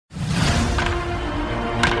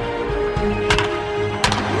Way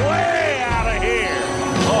out of here.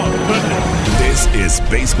 Oh, goodness. This is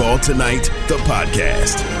Baseball Tonight, the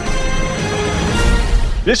podcast.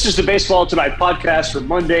 This is the Baseball Tonight podcast for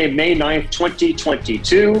Monday, May 9th,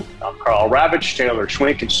 2022. I'm Carl Ravitch. Taylor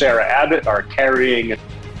Schwenk and Sarah Abbott are carrying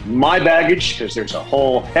my baggage because there's a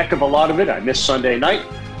whole heck of a lot of it. I missed Sunday night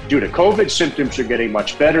due to COVID. Symptoms are getting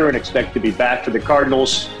much better and expect to be back for the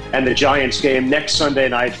Cardinals and the Giants game next Sunday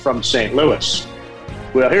night from St. Louis.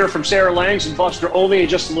 We'll hear from Sarah Langs and Buster Olney in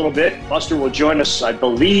just a little bit. Buster will join us, I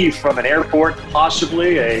believe, from an airport,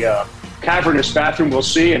 possibly a cavernous bathroom. We'll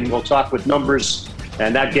see, and we'll talk with numbers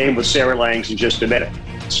and that game with Sarah Langs in just a minute.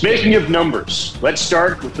 Speaking of numbers, let's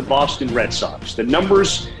start with the Boston Red Sox. The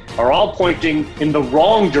numbers are all pointing in the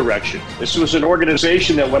wrong direction. This was an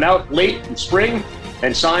organization that went out late in spring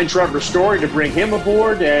and signed Trevor Story to bring him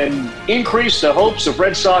aboard and increase the hopes of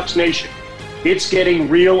Red Sox Nation. It's getting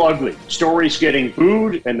real ugly. Story's getting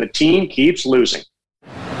booed, and the team keeps losing.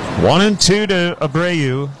 1-2 to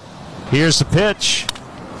Abreu. Here's the pitch.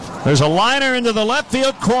 There's a liner into the left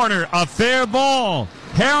field corner. A fair ball.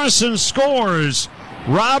 Harrison scores.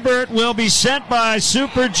 Robert will be sent by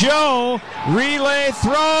Super Joe. Relay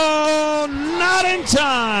throw. Not in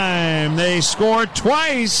time. They scored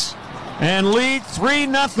twice and lead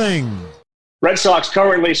 3-0. Red Sox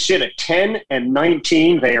currently sit at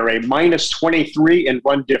 10-19. They are a minus 23 in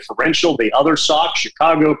run differential. The other Sox,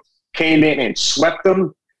 Chicago, came in and swept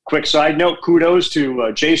them. Quick side note, kudos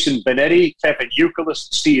to Jason Benetti, Kevin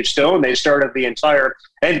Youkilis, Steve Stone. They started the entire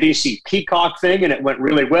NBC Peacock thing, and it went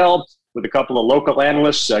really well with a couple of local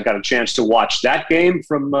analysts. I got a chance to watch that game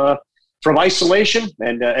from isolation,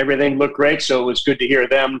 and everything looked great, so it was good to hear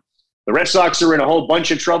them. The Red Sox are in a whole bunch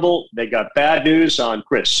of trouble. They got bad news on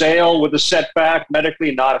Chris Sale with a setback,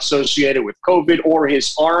 medically not associated with COVID or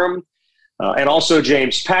his arm. And also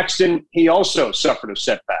James Paxton, he also suffered a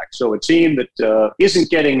setback. So a team that isn't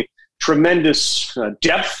getting tremendous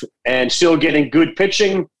depth and still getting good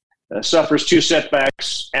pitching suffers 2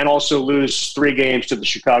 setbacks and also lose 3 games to the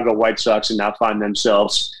Chicago White Sox and now find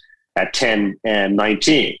themselves at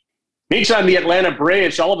 10-19. Meantime, the Atlanta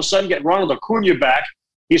Braves all of a sudden get Ronald Acuna back.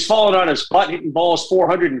 He's fallen on his butt, hitting balls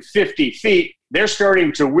 450 feet. They're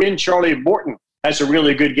starting to win. Charlie Morton has a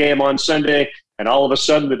really good game on Sunday. And all of a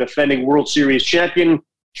sudden, the defending World Series champion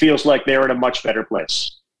feels like they're in a much better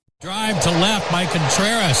place. Drive to left by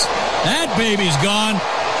Contreras. That baby's gone.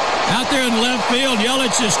 Out there in left field,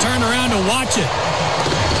 Yelich just turned around to watch it.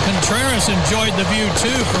 Contreras enjoyed the view,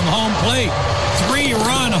 too, from home plate.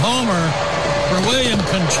 3-run homer for William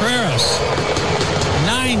Contreras.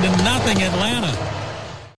 9-0 Atlanta.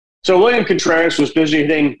 So William Contreras was busy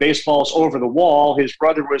hitting baseballs over the wall. His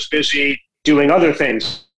brother was busy doing other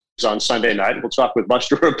things on Sunday night. We'll talk with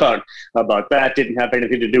Buster about that. Didn't have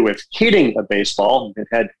anything to do with hitting a baseball. It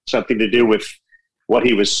had something to do with what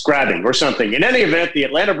he was grabbing or something. In any event, the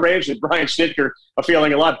Atlanta Braves and Brian Snitker are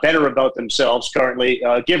feeling a lot better about themselves currently,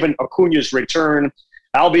 given Acuna's return.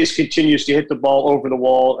 Albies continues to hit the ball over the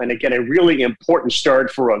wall. And again, a really important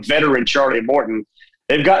start for a veteran, Charlie Morton.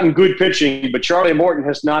 They've gotten good pitching, but Charlie Morton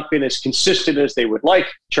has not been as consistent as they would like.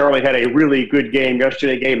 Charlie had a really good game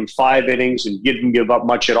yesterday, gave him 5 innings and didn't give up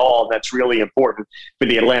much at all. That's really important for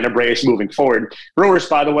the Atlanta Braves moving forward. Brewers,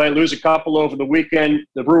 by the way, lose a couple over the weekend.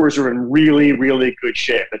 The Brewers are in really, really good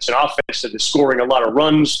shape. It's an offense that is scoring a lot of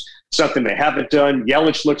runs, something they haven't done.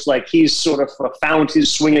 Yelich looks like he's sort of found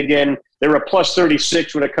his swing again. They're a plus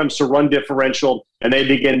 36 when it comes to run differential, and they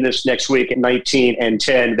begin this next week at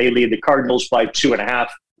 19-10. They lead the Cardinals by 2.5.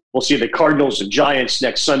 We'll see the Cardinals and Giants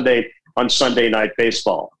next Sunday on Sunday Night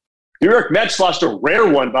Baseball. New York Mets lost a rare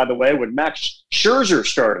one, by the way, when Max Scherzer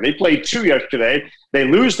started. They played 2 yesterday. They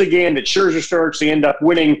lose the game that Scherzer starts. They end up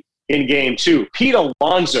winning in Game 2. Pete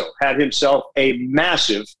Alonso had himself a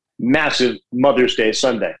massive, massive Mother's Day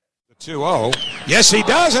Sunday. 2-0. Yes, he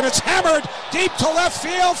does, and it's hammered deep to left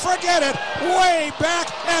field. Forget it. Way back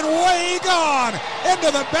and way gone. Into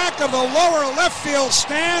the back of the lower left field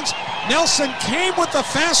stands. Nelson came with the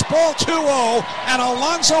fastball 2-0, and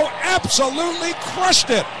Alonso absolutely crushed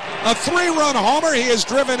it. A 3-run homer. He has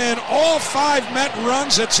driven in all 5 Met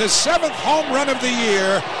runs. It's his 7th home run of the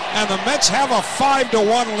year, and the Mets have a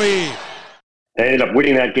 5-1 lead. They ended up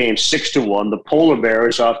winning that game 6-1. The Polar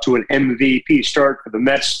Bears off to an MVP start for the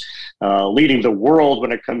Mets, leading the world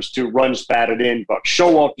when it comes to runs batted in. Buck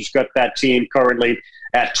Showalter's got that team currently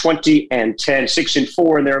at 20-10,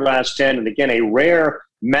 6-4 in their last 10. And again, a rare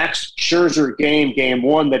Max Scherzer game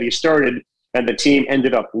 1 that he started, and the team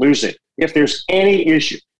ended up losing. If there's any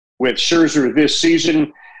issue with Scherzer this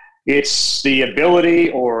season, it's the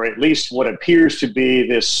ability, or at least what appears to be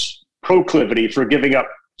this proclivity for giving up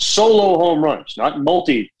solo home runs, not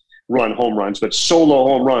multi run home runs, but solo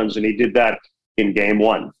home runs, and he did that in Game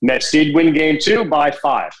 1. Mets did win Game 2 by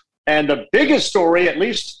 5. And the biggest story, at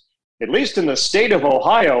least in the state of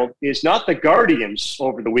Ohio, is not the Guardians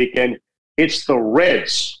over the weekend. It's the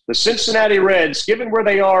Reds. The Cincinnati Reds, given where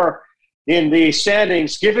they are in the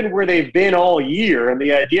standings, given where they've been all year, and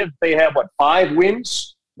the idea that they have, 5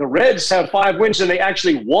 wins? The Reds have 5 wins, and they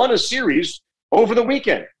actually won a series over the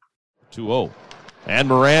weekend. 2-0. And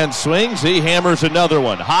Moran swings. He hammers another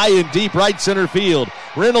one. High and deep right center field.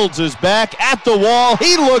 Reynolds is back at the wall.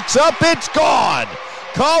 He looks up. It's gone.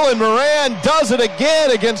 Colin Moran does it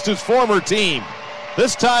again against his former team.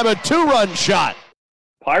 This time a 2-run shot.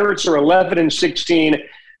 Pirates are 11-16,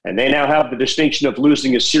 and they now have the distinction of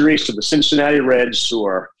losing a series to the Cincinnati Reds, who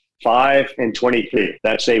are 5-23.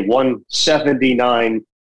 That's a 179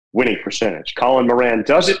 winning percentage. Colin Moran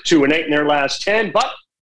does it, 2-8 in their last 10, but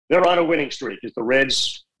they're on a winning streak as the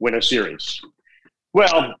Reds win a series.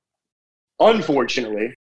 Well,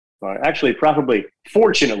 unfortunately, actually probably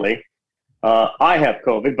fortunately, I have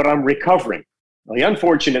COVID, but I'm recovering. The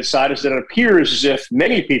unfortunate side is that it appears as if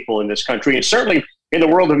many people in this country, and certainly in the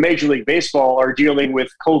world of Major League Baseball, are dealing with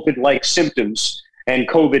COVID-like symptoms and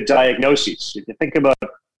COVID diagnoses. If you think about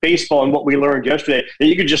baseball and what we learned yesterday,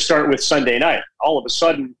 you could just start with Sunday night. All of a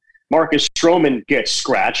sudden, Marcus Stroman gets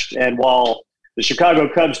scratched, and while the Chicago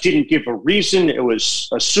Cubs didn't give a reason, it was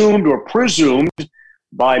assumed or presumed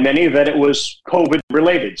by many that it was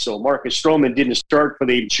COVID-related. So Marcus Stroman didn't start for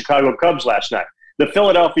the Chicago Cubs last night. The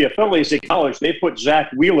Philadelphia Phillies acknowledged they put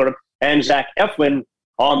Zach Wheeler and Zach Eflin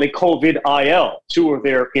on the COVID IL, 2 of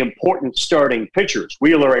their important starting pitchers,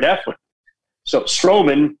 Wheeler and Eflin. So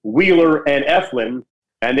Stroman, Wheeler, and Eflin,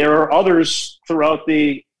 and there are others throughout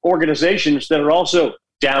the organizations that are also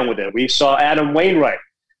down with it. We saw Adam Wainwright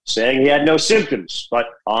saying he had no symptoms, but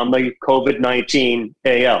on the COVID-19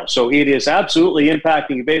 AL. So it is absolutely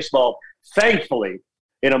impacting baseball, thankfully,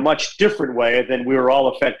 in a much different way than we were all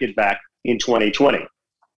affected back in 2020.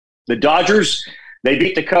 The Dodgers, they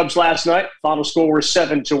beat the Cubs last night. Final score was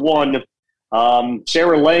 7-1.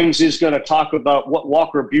 Sarah Langs is going to talk about what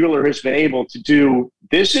Walker Buehler has been able to do.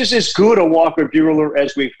 This is as good a Walker Buehler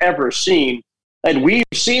as we've ever seen. And we've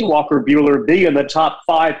seen Walker Buehler be in the top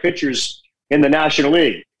 5 pitchers in the National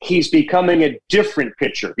League. He's becoming a different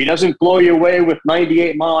pitcher. He doesn't blow you away with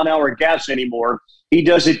 98-mile-an-hour gas anymore. He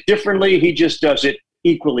does it differently. He just does it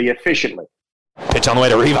equally efficiently. Pitch on the way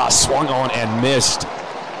to Rivas. Swung on and missed.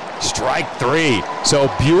 Strike 3. So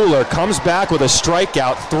Buehler comes back with a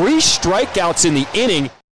strikeout. 3 strikeouts in the inning.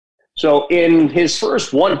 So in his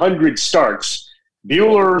first 100 starts,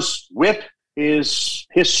 Buehler's whip is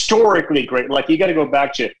historically great. Like, you got to go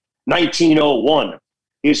back to 1901.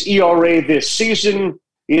 His ERA this season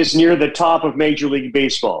is near the top of Major League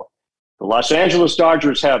Baseball. The Los Angeles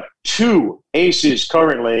Dodgers have 2 aces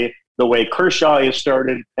currently, the way Kershaw is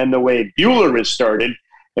started and the way Buehler is started.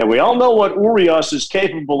 And we all know what Urias is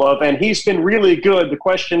capable of, and he's been really good. The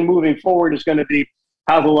question moving forward is going to be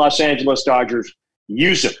how the Los Angeles Dodgers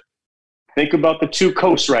use him. Think about the 2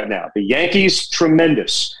 coasts right now. The Yankees,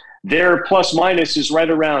 tremendous. Their plus-minus is right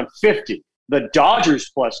around 50. The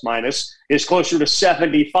Dodgers plus-minus is closer to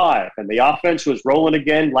 75, and the offense was rolling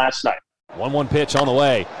again last night. 1-1 pitch on the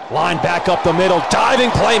way. Line back up the middle.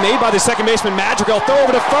 Diving play made by the second baseman Madrigal. Throw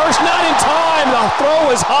over to first. Not in time. The throw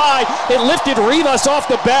was high. It lifted Rivas off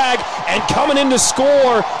the bag. And coming in to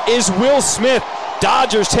score is Will Smith.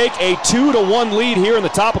 Dodgers take a 2-1 lead here in the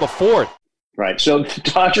top of the 4th. Right. So the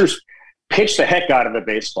Dodgers pitch the heck out of the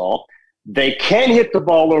baseball. They can hit the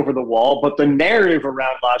ball over the wall, but the narrative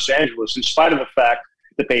around Los Angeles, in spite of the fact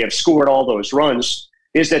that they have scored all those runs,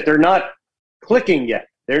 is that they're not clicking yet.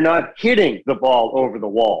 They're not hitting the ball over the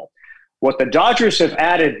wall. What the Dodgers have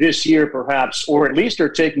added this year, perhaps, or at least are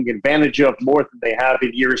taking advantage of more than they have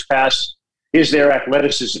in years past, is their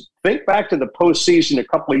athleticism. Think back to the postseason a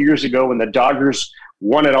couple of years ago when the Dodgers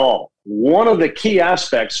won it all. One of the key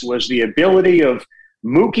aspects was the ability of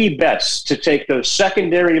Mookie Betts to take those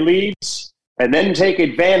secondary leads and then take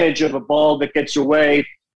advantage of a ball that gets away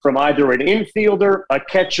from either an infielder, a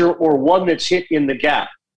catcher, or one that's hit in the gap.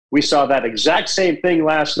 We saw that exact same thing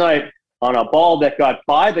last night on a ball that got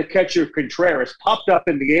by the catcher Contreras, popped up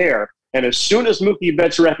in the air, and as soon as Mookie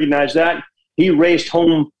Betts recognized that, he raced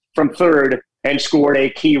home from third and scored a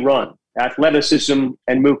key run. Athleticism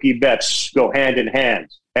and Mookie Betts go hand in hand.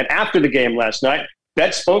 And after the game last night,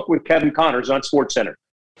 Betts spoke with Kevin Connors on SportsCenter.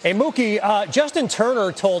 Hey, Mookie, Justin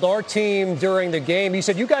Turner told our team during the game, he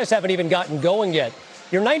said, you guys haven't even gotten going yet.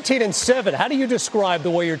 You're 19-7. How do you describe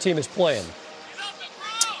the way your team is playing?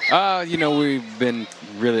 We've been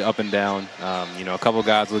really up and down. A couple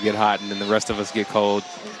guys will get hot, and then the rest of us get cold.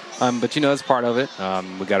 But that's part of it.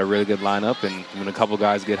 We got a really good lineup, and when a couple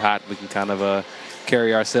guys get hot, we can kind of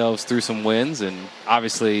carry ourselves through some wins. And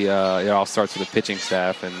obviously, it all starts with the pitching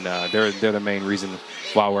staff, and they're the main reason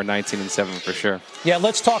why we're 19-7 for sure. Yeah,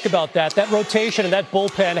 let's talk about that. That rotation and that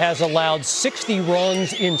bullpen has allowed 60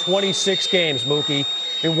 runs in 26 games, Mookie.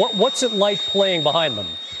 I mean, what's it like playing behind them?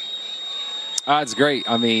 It's great.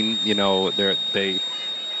 I mean, they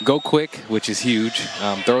go quick, which is huge.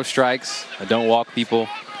 Throw strikes, don't walk people.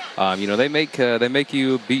 They make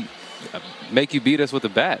you beat us with a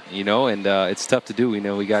bat. And it's tough to do.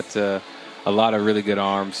 We got a lot of really good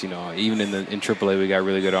arms. Even in AAA, we got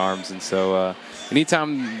really good arms. And so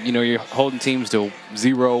anytime you're holding teams to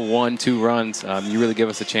 0, 1, 2 runs, you really give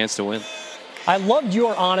us a chance to win. I loved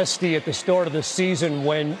your honesty at the start of the season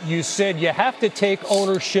when you said you have to take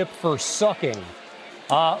ownership for sucking.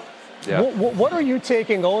 What are you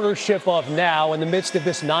taking ownership of now in the midst of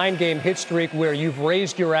this 9-game hit streak where you've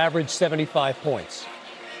raised your average 75 points?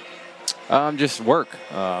 Just work.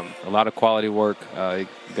 A lot of quality work.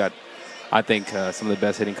 Got, I think, some of the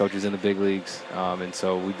best hitting coaches in the big leagues. And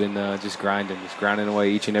so we've been just grinding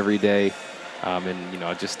away each and every day.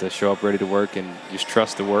 Just to show up ready to work and just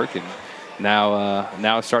trust the work. And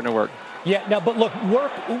now it's starting to work. Yeah, but look,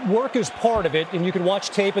 work is part of it, and you can watch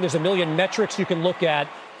tape, and there's a million metrics you can look at.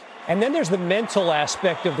 And then there's the mental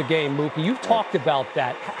aspect of the game, Mookie. You've talked about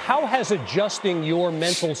that. How has adjusting your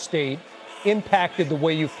mental state impacted the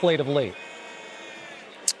way you've played of late?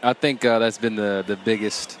 I think that's been the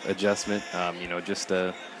biggest adjustment. Just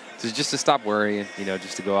to stop worrying.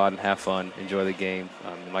 Just to go out and have fun, enjoy the game.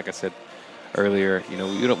 And like I said earlier,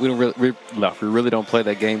 we really don't play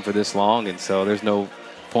that game for this long, and so there's no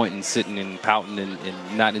point in sitting and pouting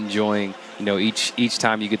and not enjoying each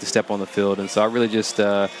time you get to step on the field. And so I really just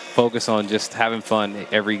focus on just having fun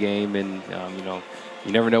every game, and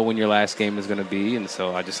you never know when your last game is going to be, and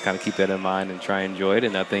so I just kind of keep that in mind and try and enjoy it.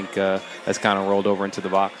 And I think that's kind of rolled over into the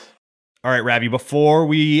box. All right, Ravi, before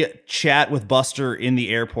we chat with Buster in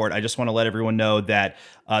the airport, I just want to let everyone know that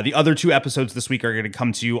the other 2 episodes this week are going to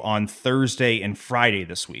come to you on Thursday and Friday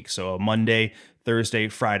this week. So a Monday, Thursday,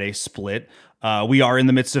 Friday split. We are in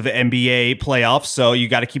the midst of NBA playoffs, so you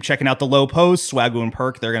got to keep checking out the Low Post, Swagoo and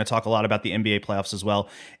Perk. They're going to talk a lot about the NBA playoffs as well.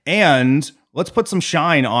 And let's put some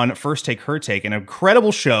shine on First Take, Her Take, an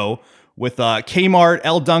incredible show with Kmart,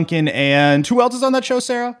 Elle Duncan, and who else is on that show,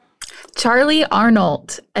 Sarah? Charlie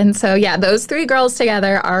Arnold. And so, yeah, those 3 girls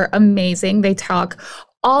together are amazing. They talk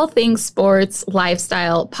all things sports,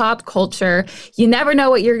 lifestyle, pop culture. You never know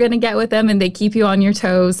what you're going to get with them, and they keep you on your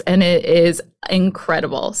toes, and it is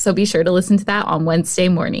incredible. So be sure to listen to that on Wednesday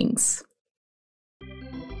mornings.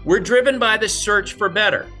 We're driven by the search for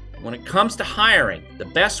better. When it comes to hiring, the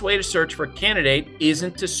best way to search for a candidate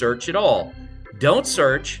isn't to search at all. Don't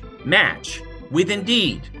search, match with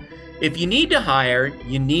Indeed. If you need to hire,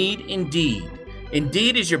 you need Indeed.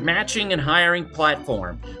 Indeed is your matching and hiring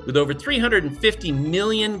platform with over 350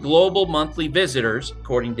 million global monthly visitors,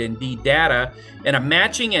 according to Indeed data, and a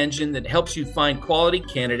matching engine that helps you find quality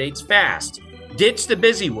candidates fast. Ditch the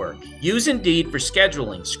busy work. Use Indeed for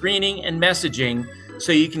scheduling, screening, and messaging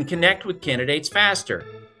so you can connect with candidates faster.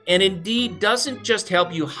 And Indeed doesn't just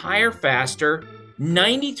help you hire faster.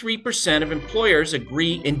 93% of employers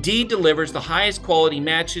agree Indeed delivers the highest quality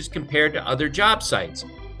matches compared to other job sites,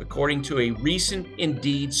 according to a recent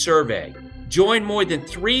Indeed survey. Join more than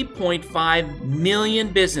 3.5 million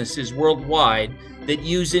businesses worldwide that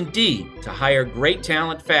use Indeed to hire great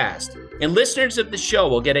talent fast. And listeners of the show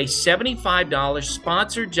will get a $75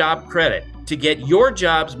 sponsored job credit to get your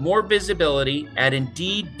jobs more visibility at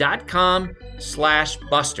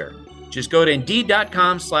Indeed.com/Buster. Just go to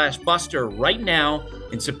Indeed.com/Buster right now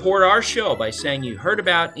and support our show by saying you heard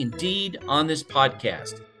about Indeed on this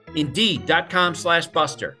podcast.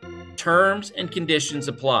 Indeed.com/Buster. Terms and conditions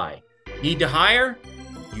apply. Need to hire?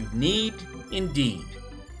 You need Indeed.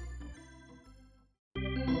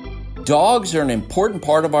 Dogs are an important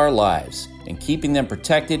part of our lives, and keeping them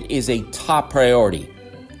protected is a top priority,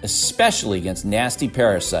 especially against nasty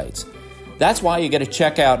parasites. That's why you got to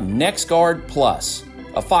check out NexGard Plus,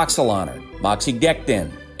 Afoxolaner, Moxidectin,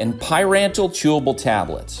 and Pyrantel chewable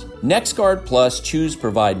tablets. NexGard Plus chews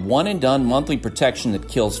provide one-and-done monthly protection that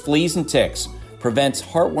kills fleas and ticks, prevents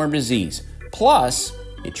heartworm disease, plus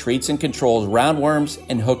it treats and controls roundworms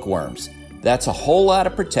and hookworms. That's a whole lot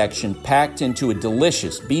of protection packed into a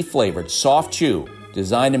delicious beef-flavored soft chew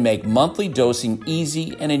designed to make monthly dosing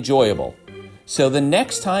easy and enjoyable. So the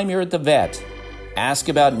next time you're at the vet, ask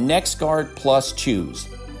about NexGard Plus chews.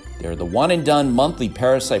 They're the one-and-done monthly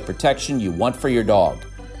parasite protection you want for your dog.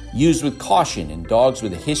 Used with caution in dogs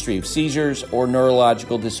with a history of seizures or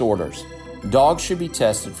neurological disorders. Dogs should be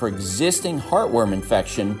tested for existing heartworm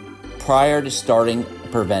infection prior to starting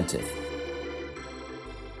preventive.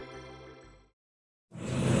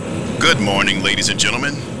 Good morning, ladies and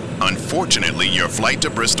gentlemen. Unfortunately, your flight to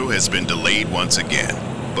Bristol has been delayed once again.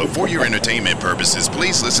 But for your entertainment purposes,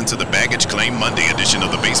 please listen to the Baggage Claim Monday edition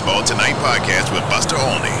of the Baseball Tonight podcast with Buster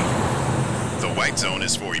Olney. The White Zone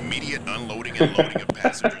is for immediate unloading and loading of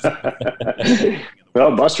passengers.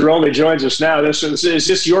 Well, Buster Olney joins us now. Is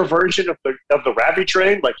this your version of the Ravi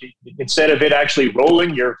train? Like instead of it actually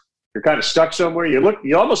rolling, you're kind of stuck somewhere.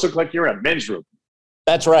 You almost look like you're in a men's room.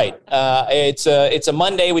 That's right. It's a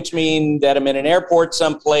Monday, which means that I'm in an airport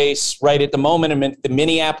someplace. Right at the moment, I'm at the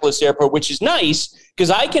Minneapolis airport, which is nice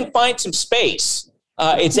because I can find some space.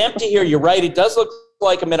 It's empty here. You're right. It does look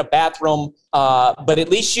like I'm in a bathroom, but at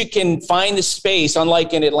least you can find the space,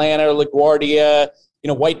 unlike in Atlanta or LaGuardia,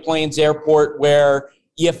 White Plains Airport, where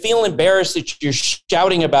you feel embarrassed that you're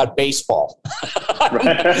shouting about baseball.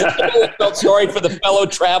 I felt sorry for the fellow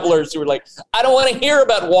travelers who were like, I don't want to hear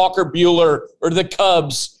about Walker Buehler or the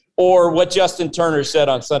Cubs or what Justin Turner said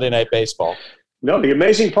on Sunday Night Baseball. No, the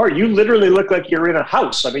amazing part, you literally look like you're in a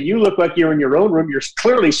house. I mean, you look like you're in your own room. You're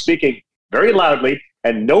clearly speaking very loudly,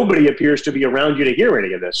 and nobody appears to be around you to hear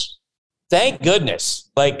any of this. Thank goodness.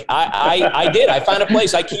 Like I did. I found a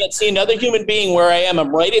place. I can't see another human being where I am.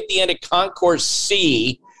 I'm right at the end of Concourse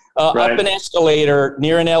C, up an escalator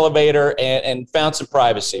near an elevator, and found some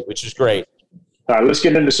privacy, which is great. All right, let's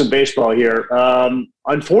get into some baseball here.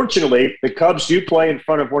 Unfortunately, the Cubs do play in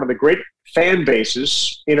front of one of the great fan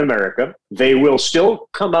bases in America. They will still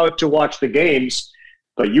come out to watch the games,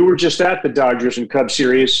 but you were just at the Dodgers and Cubs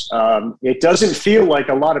series. It doesn't feel like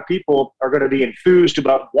a lot of people are going to be enthused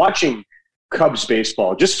about watching Cubs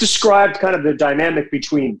baseball. Just describe kind of the dynamic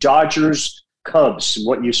between Dodgers, Cubs, and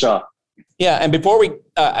what you saw. Yeah, and before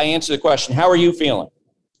I answer the question, how are you feeling?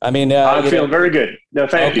 I mean, I'm feeling very good. No,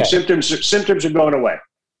 thank you. Symptoms are going away.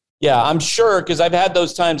 Yeah, I'm sure, because I've had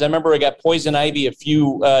those times. I remember I got poison ivy a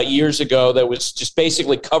few years ago that was just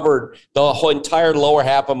basically covered the whole entire lower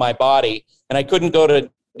half of my body, and I couldn't go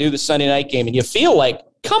to do the Sunday night game. And you feel like,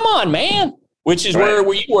 come on, man, which is where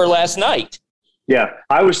you were last night. Yeah,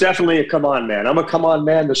 I was definitely a come on man. I'm a come on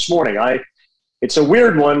man this morning. It's a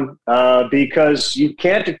weird one because you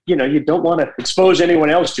can't, you don't want to expose anyone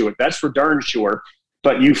else to it. That's for darn sure.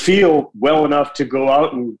 But you feel well enough to go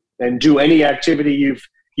out and do any activity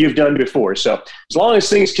you've done before. So as long as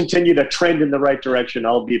things continue to trend in the right direction,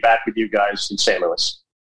 I'll be back with you guys in St. Louis.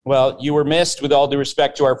 Well, you were missed, with all due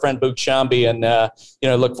respect to our friend Boog Shambi,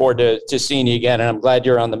 and look forward to seeing you again. And I'm glad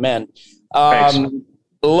you're on the men.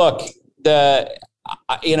 Look,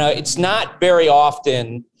 it's not very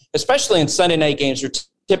often, especially in Sunday night games, where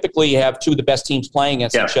typically you have two of the best teams playing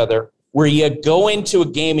against each other, where you go into a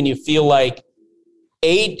game and you feel like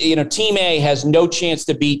Team A has no chance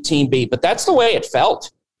to beat Team B. But that's the way it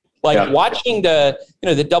felt. Watching the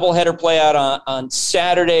doubleheader play out on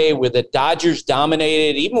Saturday, with the Dodgers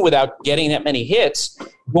dominated, even without getting that many hits,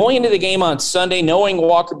 going into the game on Sunday, knowing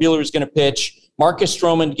Walker Buehler was going to pitch, Marcus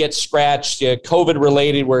Stroman gets scratched, COVID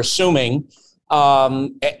related, we're assuming.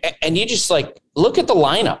 And you just look at the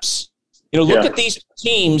lineups, look at these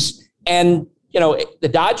teams, and, the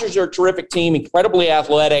Dodgers are a terrific team, incredibly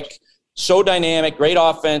athletic, so dynamic, great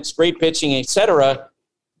offense, great pitching, etc.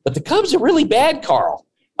 But the Cubs are really bad, Carl.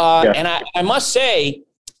 And I must say,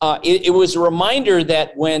 it was a reminder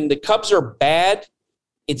that when the Cubs are bad,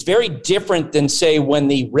 it's very different than, say, when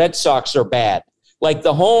the Red Sox are bad. Like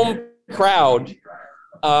the home crowd,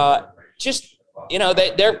 I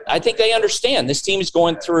think they understand this team is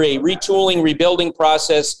going through a retooling, rebuilding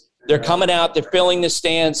process. They're coming out, they're filling the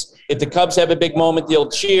stands. If the Cubs have a big moment,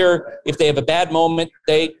 they'll cheer. If they have a bad moment,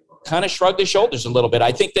 they kind of shrug their shoulders a little bit.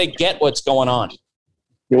 I think they get what's going on.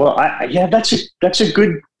 Well, that's a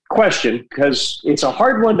good question, because it's a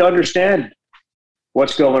hard one to understand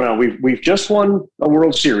what's going on. We've just won a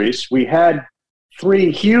World Series. We had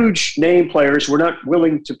 3 huge name players. We're not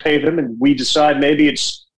willing to pay them, and we decide maybe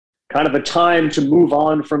it's kind of a time to move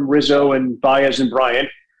on from Rizzo and Baez and Bryant.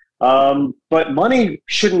 But money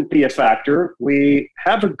shouldn't be a factor. We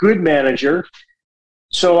have a good manager.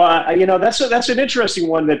 So, that's an interesting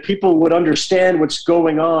one, that people would understand what's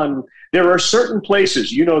going on. There are certain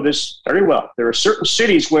places, you know this very well, there are certain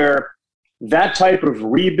cities where that type of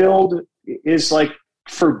rebuild is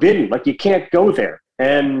forbidden. You can't go there.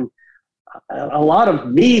 And a lot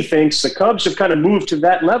of me thinks the Cubs have kind of moved to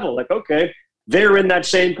that level. Okay, they're in that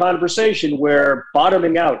same conversation where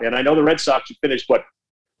bottoming out. And I know the Red Sox have finished,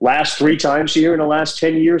 last 3 times here in the last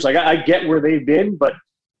 10 years. I get where they've been, but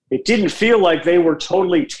it didn't feel like they were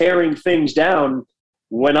totally tearing things down.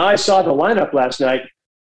 When I saw the lineup last night,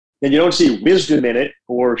 and you don't see Wisdom in it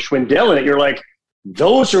or Schwindel in it, you're like,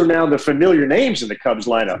 those are now the familiar names in the Cubs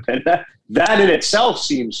lineup. And that in itself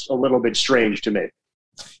seems a little bit strange to me.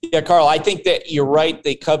 Yeah, Carl, I think that you're right.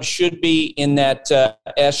 The Cubs should be in that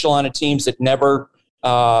echelon of teams that never,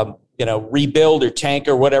 rebuild or tank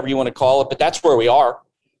or whatever you want to call it. But that's where we are.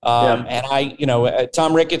 And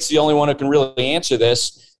Tom Ricketts, the only one who can really answer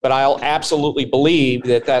this. But I'll absolutely believe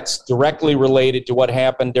that that's directly related to what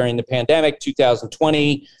happened during the pandemic,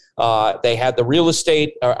 2020. They had the real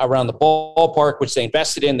estate around the ballpark, which they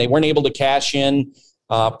invested in. They weren't able to cash in.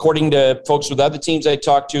 According to folks with other teams I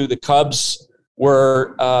talked to, the Cubs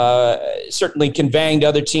were certainly conveying to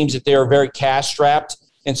other teams that they were very cash-strapped.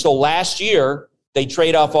 And so last year, they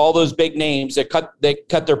trade off all those big names. They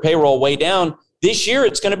cut their payroll way down. This year,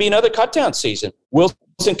 it's going to be another cut-down season.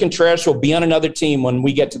 Wilson Contreras will be on another team when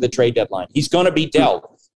we get to the trade deadline. He's going to be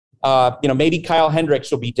dealt. Maybe Kyle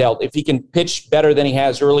Hendricks will be dealt if he can pitch better than he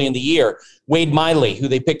has early in the year. Wade Miley, who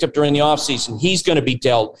they picked up during the offseason, he's going to be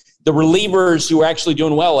dealt. The relievers who are actually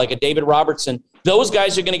doing well, like a David Robertson, those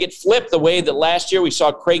guys are going to get flipped the way that last year we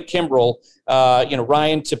saw Craig Kimbrell,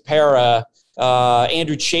 Ryan Tepera,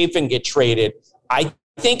 Andrew Chafin get traded. I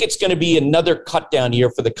think it's going to be another cut-down year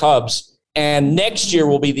for the Cubs, and next year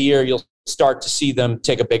will be the year you'll start to see them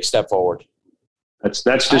take a big step forward. That's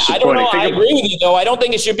disappointing. I don't know. I agree with you, though. I don't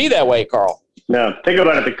think it should be that way, Carl. No, think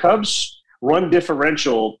about it. The Cubs' run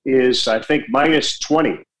differential is, I think, minus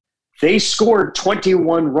 20. They scored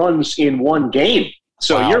 21 runs in one game.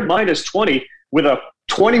 So You're minus 20 with a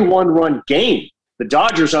 21-run game. The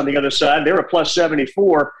Dodgers, on the other side, they're a plus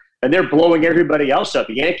 74, and they're blowing everybody else up.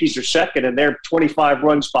 The Yankees are second, and they're 25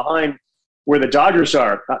 runs behind where the Dodgers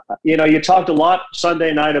are. You talked a lot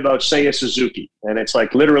Sunday night about Seiya Suzuki, and it's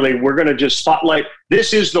like literally we're going to just spotlight.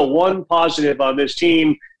 This is the one positive on this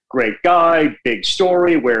team. Great guy, big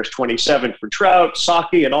story, wears 27 for Trout,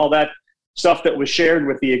 Saki, and all that stuff that was shared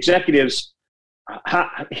with the executives.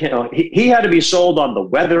 He had to be sold on the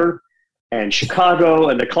weather and Chicago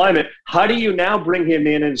and the climate. How do you now bring him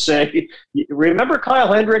in and say, remember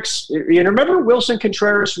Kyle Hendricks? You remember Wilson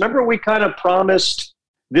Contreras? Remember we kind of promised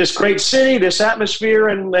this great city, this atmosphere,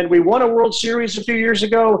 and we won a World Series a few years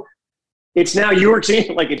ago. It's now your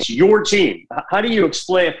team. Like, it's your team. How do you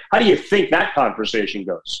explain? How do you think that conversation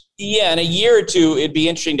goes? Yeah, in a year or two, it'd be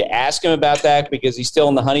interesting to ask him about that because he's still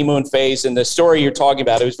in the honeymoon phase. And the story you're talking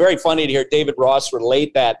about, it was very funny to hear David Ross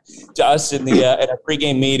relate that to us in the at a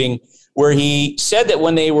pregame meeting where he said that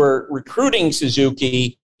when they were recruiting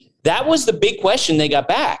Suzuki, that was the big question they got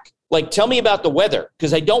back. Like, tell me about the weather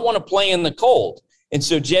because I don't want to play in the cold. And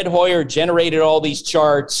so Jed Hoyer generated all these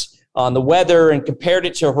charts on the weather and compared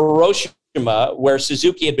it to Hiroshima, where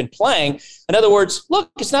Suzuki had been playing. In other words, look,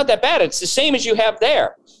 it's not that bad. It's the same as you have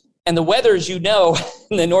there. And the weather, as you know,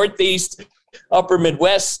 in the Northeast, upper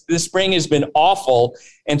Midwest, this spring has been awful.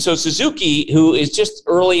 And so Suzuki, who is just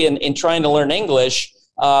early in trying to learn English,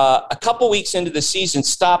 a couple weeks into the season,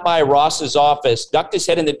 stopped by Ross's office, ducked his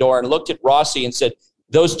head in the door, and looked at Rossi and said,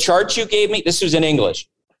 those charts you gave me, this was in English.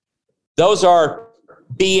 Those are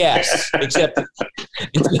BS, except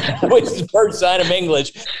it was the first sign of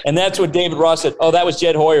English. And that's what David Ross said, that was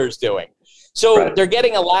Jed Hoyer's doing. So They're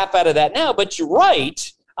getting a laugh out of that now. But you're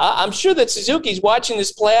right. I'm sure that Suzuki's watching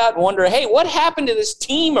this play out and wondering, hey, what happened to this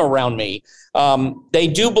team around me? They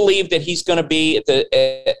do believe that he's going to be at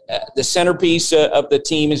the centerpiece of the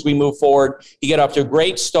team as we move forward. He got off to a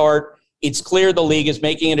great start. It's clear the league is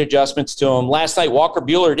making adjustments to him. Last night, Walker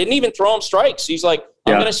Buehler didn't even throw him strikes. He's like,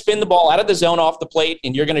 I'm going to spin the ball out of the zone off the plate,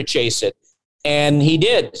 and you're going to chase it. And he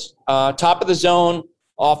did. Top of the zone,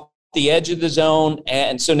 off the edge of the zone.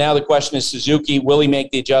 And so now the question is, Suzuki, will he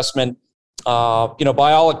make the adjustment? By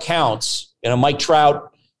all accounts, Mike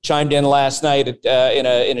Trout chimed in last night in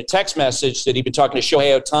a text message that he'd been talking to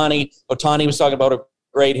Shohei Ohtani. Ohtani was talking about a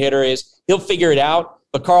great hitter. He'll figure it out.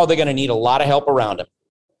 But, Carl, they're going to need a lot of help around him.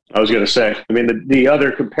 I was going to say, the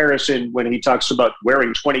other comparison when he talks about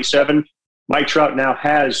wearing 27, Mike Trout now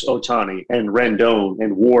has Ohtani and Rendon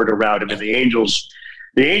and Ward around him, and the Angels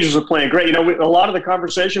are playing great. A lot of the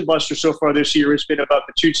conversation, Buster, so far this year has been about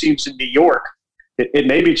the two teams in New York. It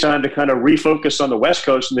may be time to kind of refocus on the West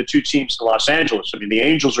Coast and the two teams in Los Angeles. The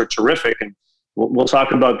Angels are terrific, and we'll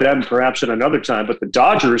talk about them perhaps at another time. But the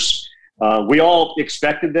Dodgers, we all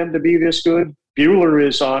expected them to be this good. Buehler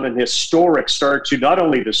is on an historic start to not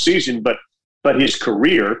only the season, but his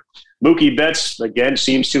career. Mookie Betts, again,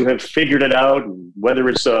 seems to have figured it out. Whether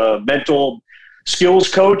it's a mental skills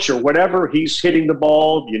coach or whatever, he's hitting the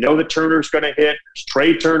ball. That Turner's going to hit. There's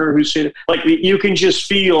Trey Turner who's hitting. Like, you can just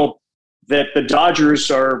feel that the Dodgers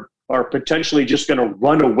are potentially just going to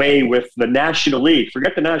run away with the National League.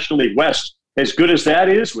 Forget the National League West. As good as that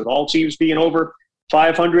is, with all teams being over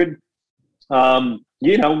 500,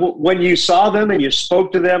 when you saw them and you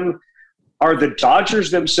spoke to them, are the Dodgers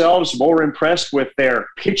themselves more impressed with their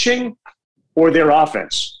pitching or their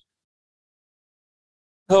offense?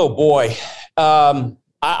 Oh, boy.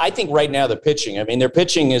 I think right now the pitching. I mean, their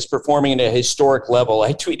pitching is performing at a historic level.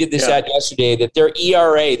 I tweeted this out yesterday that their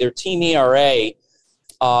ERA, their team ERA,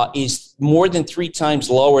 is more than 3 times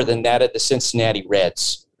lower than that of the Cincinnati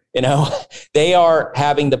Reds. You know, they are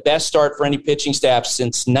having the best start for any pitching staff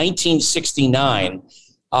since 1969.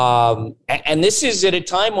 And this is at a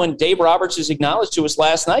time when Dave Roberts has acknowledged to us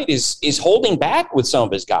last night is holding back with some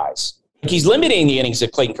of his guys. He's limiting the innings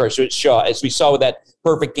of Clayton Kershaw, as we saw with that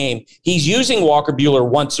perfect game. He's using Walker Buehler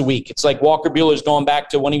once a week. It's like Walker Buehler's going back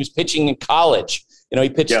to when he was pitching in college. You know, he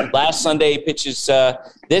pitched last Sunday, he pitches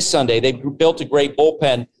this Sunday. They built a great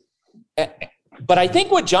bullpen. But I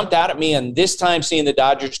think what jumped out at me and this time seeing the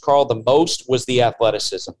Dodgers, Carl, the most was the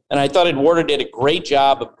athleticism. And I thought Eduardo did a great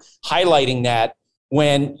job of highlighting that.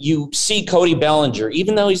 When you see Cody Bellinger,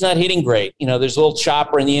 even though he's not hitting great, you know, there's a little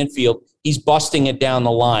chopper in the infield, he's busting it down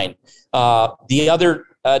the line. The other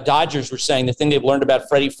Dodgers were saying the thing they've learned about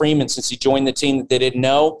Freddie Freeman since he joined the team that they didn't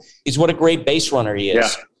know is what a great base runner he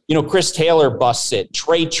is. Yeah. You know, Chris Taylor busts it,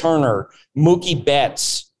 Trey Turner, Mookie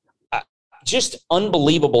Betts, just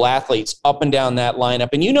unbelievable athletes up and down that lineup.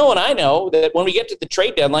 And you know and I know that when we get to the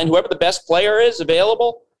trade deadline, whoever the best player is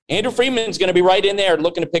available, Andrew Freeman's going to be right in there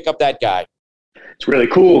looking to pick up that guy. It's really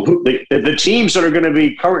cool. The teams that are going to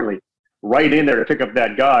be currently right in there to pick up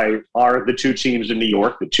that guy are the 2 teams in New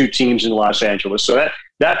York, the 2 teams in Los Angeles. So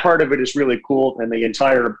that part of it is really cool, and the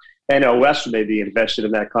entire NL West may be invested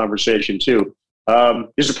in that conversation too.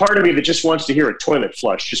 There's a part of me that just wants to hear a toilet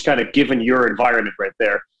flush, just kind of given your environment right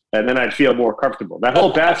there, and then I'd feel more comfortable. That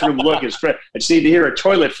whole bathroom look is great. I just need to hear a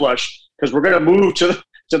toilet flush because we're going to move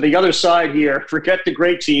to the other side here. Forget the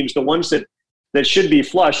great teams, the ones that should be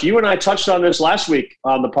flush. You and I touched on this last week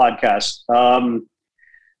on the podcast.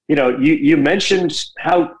 You mentioned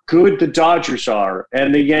how good the Dodgers are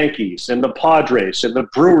and the Yankees and the Padres and the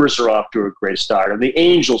Brewers are off to a great start and the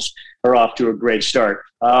Angels are off to a great start.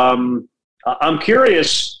 I'm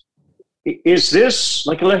curious, is this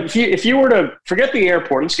like if you were to forget the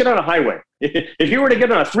airport, let's get on a highway. If you were to get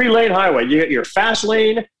on a 3-lane highway, you got your fast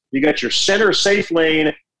lane, you got your center safe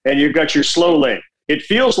lane, and you've got your slow lane. It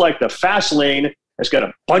feels like the fast lane has got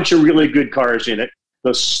a bunch of really good cars in it.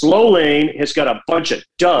 The slow lane has got a bunch of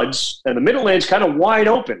duds, and the middle lane's kind of wide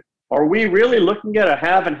open. Are we really looking at a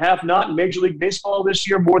have and have not in Major League Baseball this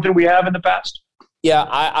year more than we have in the past? Yeah,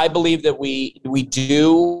 I believe that we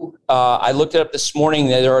do. I looked it up this morning.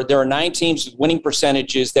 There are 9 teams with winning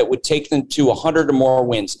percentages that would take them to 100 or more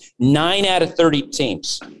wins. 9 out of 30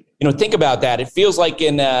 teams. You know, think about that. It feels like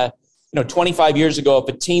in 25 years ago, if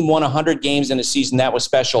a team won 100 games in a season, that was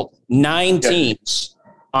special. 9 teams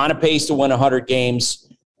on a pace to win 100 games.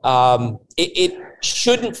 It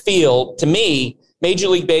shouldn't feel, to me, Major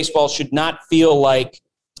League Baseball should not feel like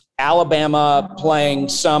Alabama playing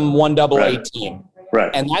some 1AA team. Right.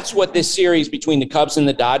 And that's what this series between the Cubs and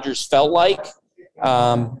the Dodgers felt like.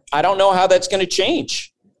 I don't know how that's going to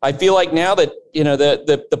change. I feel like now that,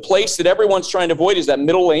 the place that everyone's trying to avoid is that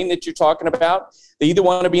middle lane that you're talking about. They either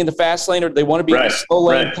want to be in the fast lane or they want to be in the slow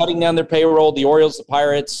lane, cutting down their payroll, the Orioles, the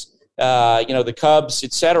Pirates, the Cubs,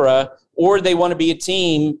 et cetera, or they want to be a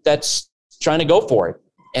team that's trying to go for it.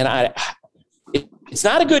 And it's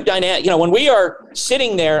not a good dynamic. When we are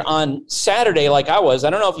sitting there on Saturday, like I was, I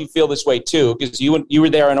don't know if you feel this way too, because you were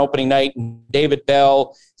there on opening night, and David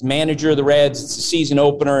Bell, manager of the Reds, it's a season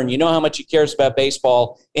opener, and you know how much he cares about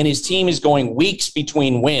baseball, and his team is going weeks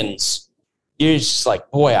between wins. You're just like,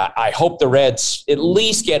 boy, I hope the Reds at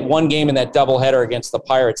least get one game in that doubleheader against the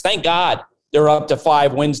Pirates. Thank God they're up to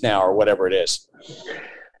 5 wins now, or whatever it is.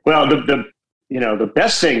 Well, the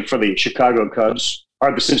best thing for the Chicago Cubs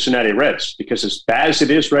are the Cincinnati Reds, because as bad as it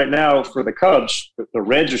is right now for the Cubs, the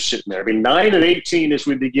Reds are sitting there. 9-18 as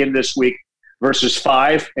we begin this week versus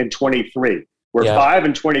 5-23. We're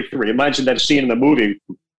 5-23. Imagine that scene in the movie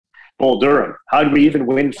Bull Durham. How do we even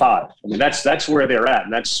win 5? I mean, that's where they're at,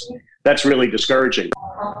 and that's really discouraging.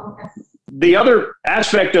 The other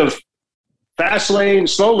aspect of fast lane,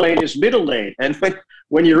 slow lane is middle lane, and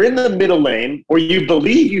when you're in the middle lane, or you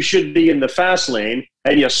believe you should be in the fast lane,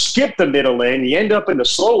 and you skip the middle lane, you end up in the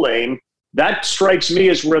slow lane. That strikes me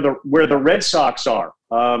as where the Red Sox are.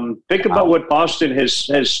 Think about what Boston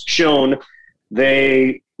has shown.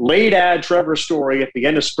 They late add Trevor Story at the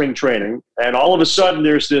end of spring training, and all of a sudden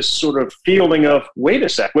there's this sort of feeling of, wait a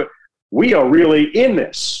sec, we are really in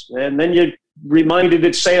this. And then you're reminded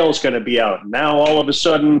that Sale's going to be out. Now, all of a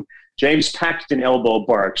sudden, James Paxton elbow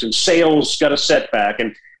barks and Sale's got a setback.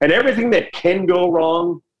 And everything that can go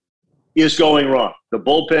wrong is going wrong. The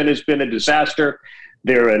bullpen has been a disaster.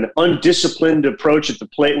 They're an undisciplined approach at the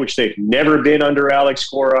plate, which they've never been under Alex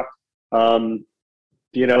Cora.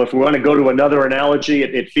 If we want to go to another analogy,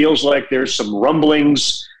 it feels like there's some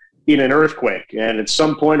rumblings in an earthquake and at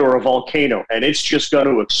some point, or a volcano, and it's just going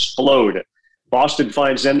to explode. Boston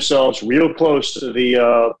finds themselves real close to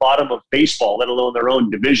the bottom of baseball, let alone their own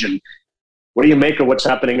division. What do you make of what's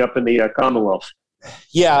happening up in the Commonwealth?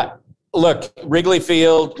 Yeah, look, Wrigley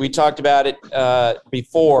Field, we talked about it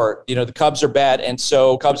before. The Cubs are bad, and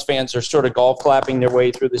so Cubs fans are sort of golf clapping their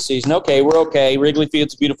way through the season. Okay, we're okay. Wrigley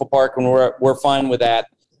Field's a beautiful park, and we're fine with that.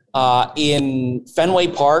 In Fenway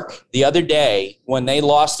Park the other day when they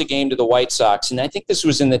lost the game to the White Sox, and I think this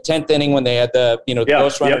was in the 10th inning when they had the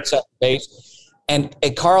ghost runner at second base. And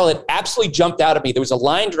Carl, it absolutely jumped out at me. There was a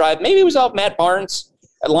line drive, maybe it was off Matt Barnes.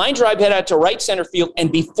 A line drive head out to right center field,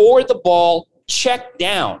 and before the ball checked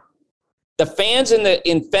down, the fans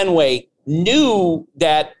in Fenway knew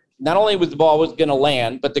that not only was the ball going to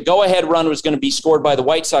land, but the go-ahead run was going to be scored by the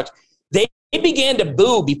White Sox. They began to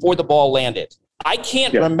boo before the ball landed. I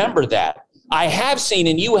can't remember that. I have seen,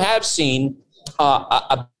 and you have seen,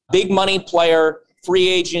 a big money player, free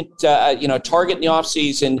agent, target in the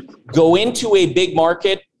offseason, go into a big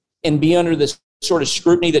market and be under this sort of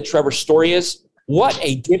scrutiny that Trevor Story is. What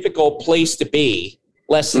a difficult place to be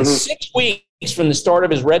less than 6 weeks from the start of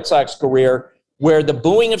his Red Sox career, where the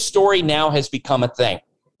booing of Story now has become a thing,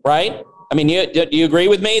 right? I mean, do you agree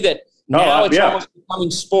with me that now it's almost becoming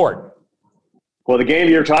sport? Well, the game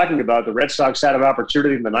you're talking about, the Red Sox had an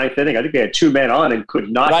opportunity in the 9th inning. I think they had 2 men on and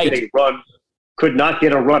could not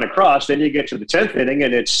get a run across. Then you get to the 10th inning,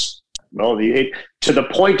 and it's to the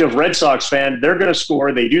point of Red Sox fan, they're going to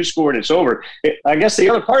score. They do score, and it's over. I guess the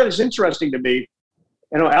other part that's interesting to me,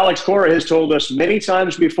 Alex Cora has told us many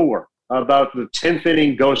times before about the 10th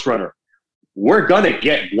inning ghost runner. We're going to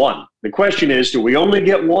get one. The question is, do we only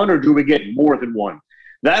get one, or do we get more than one?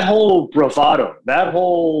 That whole bravado, that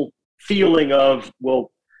whole feeling of,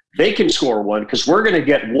 well, they can score one because we're going to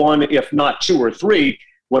get one, if not 2 or 3,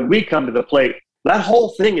 when we come to the plate. That whole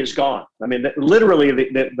thing is gone. I mean, literally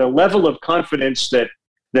the level of confidence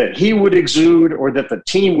that he would exude or that the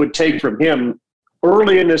team would take from him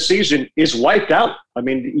early in the season is wiped out. I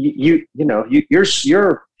mean, you're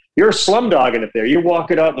slumdogging it there. You're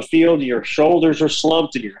walking out in the field, your shoulders are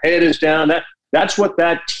slumped and your head is down. That's what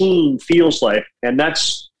that team feels like, and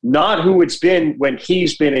that's not who it's been when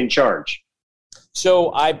he's been in charge.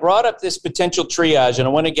 So I brought up this potential triage, and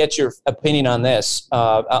I want to get your opinion on this.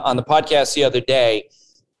 On the podcast the other day,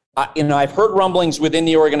 I've heard rumblings within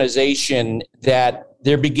the organization that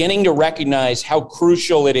they're beginning to recognize how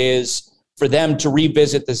crucial it is for them to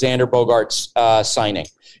revisit the Xander Bogaerts signing.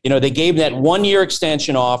 They gave that 1-year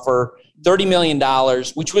extension offer, $30 million,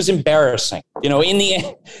 which was embarrassing. In the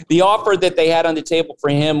end, the offer that they had on the table for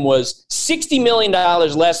him was $60 million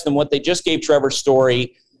less than what they just gave Trevor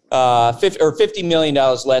Story, $50 million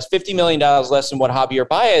less, $50 million less than what Javier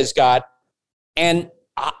Baez got. And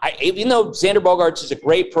even though Xander Bogaerts is a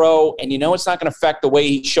great pro, and it's not going to affect the way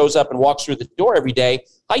he shows up and walks through the door every day,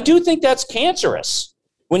 I do think that's cancerous.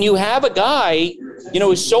 When you have a guy,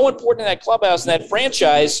 who's so important in that clubhouse and that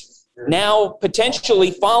franchise, now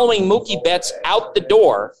potentially following Mookie Betts out the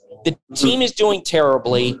door, the team is doing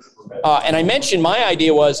terribly. And I mentioned my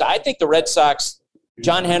idea was I think the Red Sox,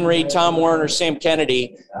 John Henry, Tom Werner, Sam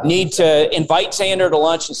Kennedy, need to invite Xander to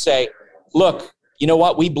lunch and say, look, you know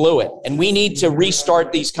what? We blew it. And we need to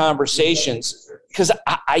restart these conversations, because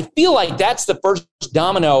I feel like that's the first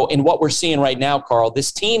domino in what we're seeing right now, Carl.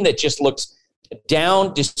 This team that just looks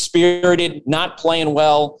down, dispirited, not playing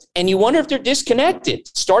well. And you wonder if they're disconnected.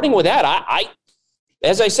 Starting with that,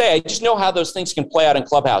 as I say, I just know how those things can play out in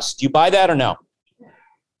clubhouse. Do you buy that or no?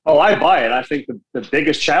 Oh, I buy it. I think the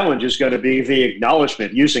biggest challenge is going to be the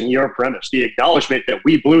acknowledgement, using your premise, the acknowledgement that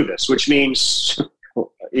we blew this, which means,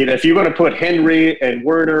 if you're going to put Henry and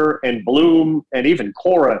Werner and Bloom and even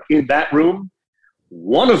Cora in that room,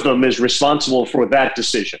 one of them is responsible for that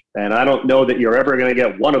decision. And I don't know that you're ever going to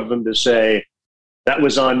get one of them to say, that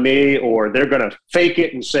was on me, or they're going to fake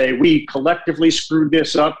it and say, we collectively screwed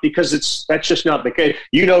this up, because that's just not the case.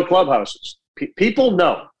 Clubhouses. People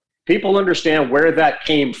know. People understand where that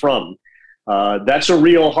came from. That's a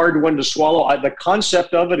real hard one to swallow. The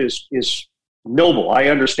concept of it is noble. I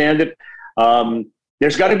understand it.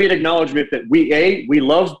 There's got to be an acknowledgement that we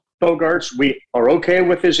love Bogaerts. We are okay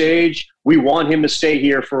with his age. We want him to stay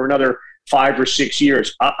here for another 5 or 6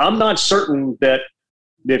 years. I'm not certain that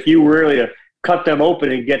if you were really to cut them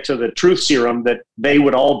open and get to the truth serum, that they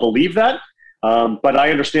would all believe that. But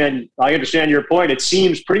I understand your point. It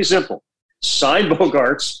seems pretty simple. Sign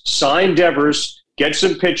Bogaerts, sign Devers, get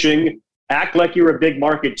some pitching, act like you're a big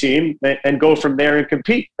market team, and go from there and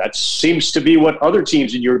compete. That seems to be what other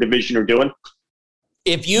teams in your division are doing.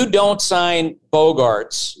 If you don't sign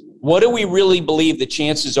Bogaerts, what do we really believe the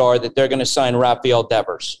chances are that they're going to sign Rafael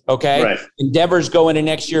Devers? Okay. Right. And Devers go into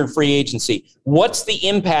next year in free agency. What's the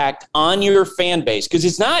impact on your fan base? Because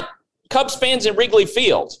it's not Cubs fans at Wrigley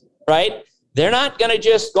Field, right? They're not going to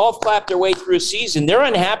just golf clap their way through a season. Their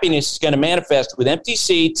unhappiness is going to manifest with empty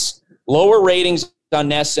seats, lower ratings on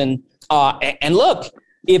NESN. And look,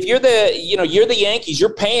 if you're the Yankees,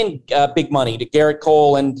 you're paying big money to Garrett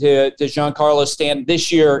Cole and to Giancarlo Stanton.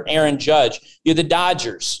 This year, Aaron Judge. You're the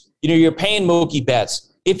Dodgers. You're paying Mookie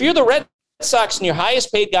Betts. If you're the Red Sox and your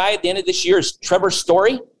highest paid guy at the end of this year is Trevor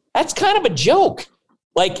Story, that's kind of a joke.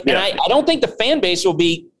 And I don't think the fan base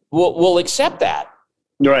will accept that.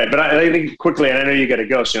 Right, but I think quickly, and I know you got to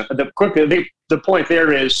go soon. The point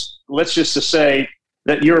there is, let's just say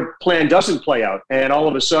that your plan doesn't play out, and all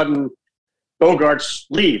of a sudden Bogaerts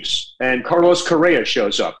leaves, and Carlos Correa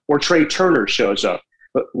shows up, or Trey Turner shows up.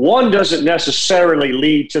 But one doesn't necessarily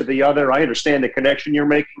lead to the other. I understand the connection you're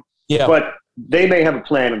making, but they may have a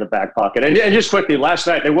plan in the back pocket. And just quickly, last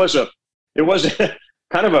night there was a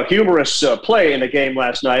kind of a humorous play in the game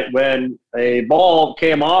last night when a ball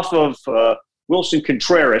came off of Wilson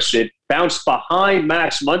Contreras. It bounced behind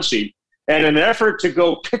Max Muncy, and in an effort to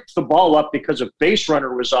go pick the ball up because a base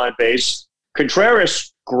runner was on base,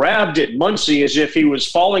 Contreras grabbed at Muncy as if he was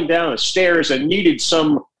falling down the stairs and needed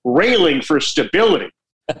some railing for stability.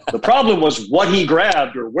 The problem was what he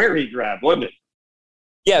grabbed or where he grabbed, wasn't it?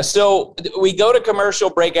 Yeah, so we go to commercial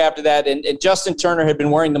break after that, and Justin Turner had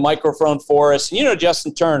been wearing the microphone for us. And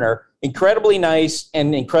Justin Turner, incredibly nice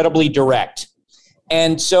and incredibly direct.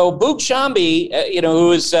 And so Boog Sciambi, who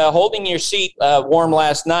was holding your seat warm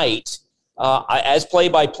last night as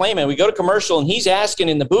play-by-play man, we go to commercial, and he's asking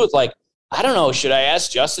in the booth, I don't know, should I ask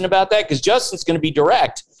Justin about that? Because Justin's going to be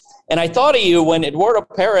direct. And I thought of you when Eduardo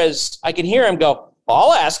Perez, I can hear him go,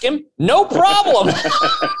 I'll ask him, no problem,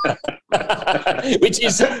 which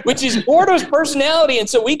is Eduardo's personality. And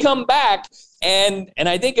so we come back, and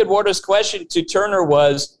I think Eduardo's question to Turner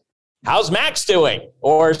was, how's Max doing?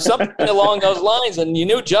 Or something along those lines. And you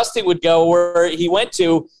knew Justin would go where he went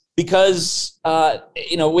to because,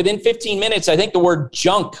 within 15 minutes, I think the word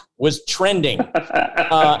junk was trending.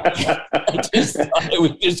 It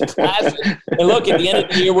was just classic. And look, at the end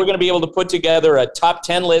of the year, we're going to be able to put together a top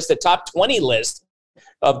 10 list, a top 20 list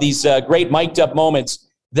of these great mic'd up moments.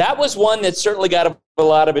 That was one that certainly got a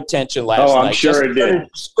lot of attention last night. Oh, I'm sure it did.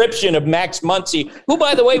 Description of Max Muncy, who,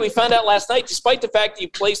 by the way, we found out last night, despite the fact that he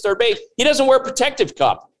plays third base, he doesn't wear a protective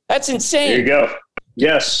cup. That's insane. There you go.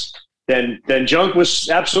 Yes. Then junk was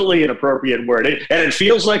absolutely an appropriate word. And it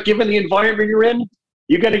feels like, given the environment you're in,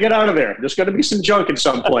 you got to get out of there. There's going to be some junk at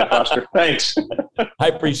some point, Buster. Thanks. I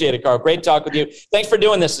appreciate it, Carl. Great talk with you. Thanks for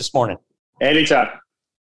doing this morning. Anytime.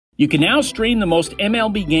 You can now stream the most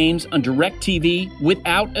MLB games on DirecTV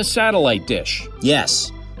without a satellite dish.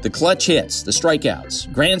 Yes, the clutch hits, the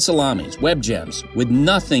strikeouts, grand salamis, web gems, with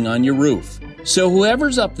nothing on your roof. So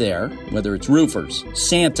whoever's up there, whether it's roofers,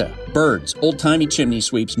 Santa, birds, old-timey chimney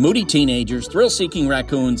sweeps, moody teenagers, thrill-seeking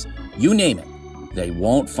raccoons, you name it, they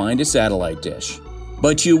won't find a satellite dish.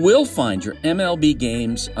 But you will find your MLB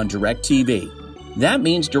games on DirecTV. That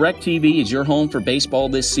means DirecTV is your home for baseball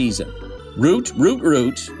this season. Root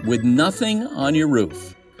with nothing on your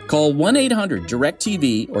roof. Call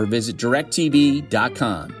 1-800-DIRECTV or visit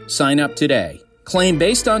directtv.com. Sign up today. Claim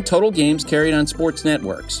based on total games carried on sports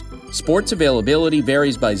networks. Sports availability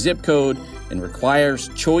varies by zip code and requires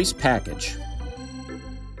choice package.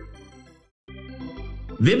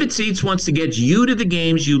 Vivid Seats wants to get you to the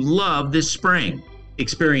games you love this spring.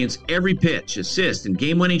 Experience every pitch, assist, and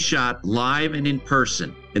game-winning shot live and in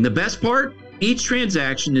person. And the best part? Each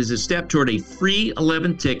transaction is a step toward a free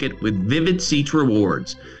 11th ticket with Vivid Seats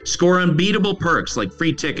rewards. Score unbeatable perks like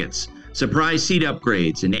free tickets, surprise seat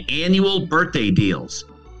upgrades, and annual birthday deals.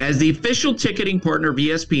 As the official ticketing partner of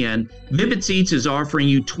ESPN, Vivid Seats is offering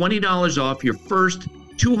you $20 off your first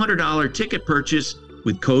 $200 ticket purchase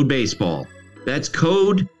with code BASEBALL. That's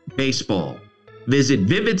code BASEBALL. Visit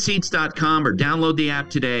vividseats.com or download the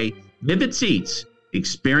app today. Vivid Seats.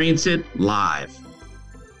 Experience it live.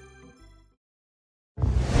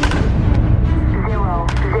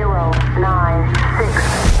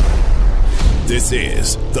 0-0-9-6. This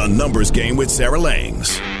is The Numbers Game with Sarah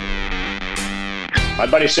Langs. My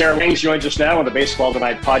buddy Sarah Langs joins us now on the Baseball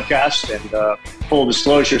Tonight podcast. And full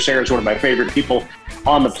disclosure, Sarah's one of my favorite people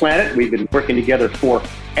on the planet. We've been working together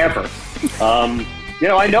forever.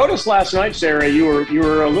 I noticed last night, Sarah, you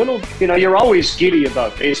were a little, you're always giddy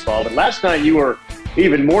about baseball, but last night you were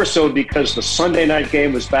even more so because the Sunday night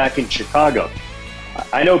game was back in Chicago.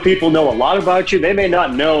 I know people know a lot about you. They may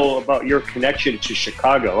not know about your connection to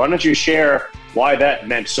Chicago. Why don't you share why that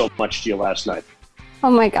meant so much to you last night? Oh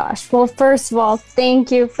my gosh. Well, first of all, thank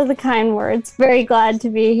you for the kind words. Very glad to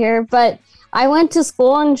be here. But I went to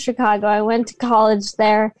school in Chicago. I went to college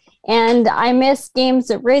there. And I missed games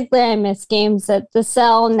at Wrigley. I missed games at the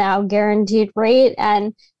Cell, now Guaranteed Rate.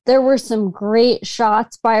 And there were some great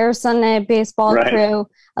shots by our Sunday Night Baseball crew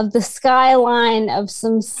of the skyline, of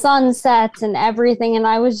some sunsets and everything. And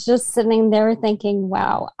I was just sitting there thinking,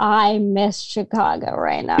 wow, I miss Chicago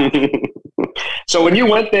right now. So when you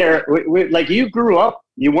went there, like you grew up,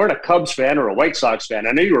 you weren't a Cubs fan or a White Sox fan.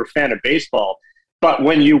 I know you were a fan of baseball, but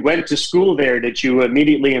when you went to school there, did you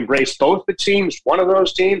immediately embrace both the teams, one of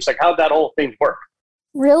those teams? Like how'd that whole thing work?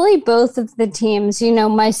 Really, both of the teams.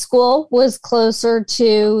 My school was closer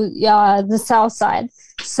to the South Side,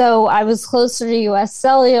 so I was closer to U.S.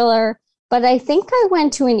 Cellular, but I think I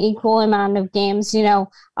went to an equal amount of games.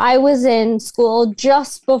 I was in school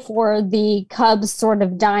just before the Cubs sort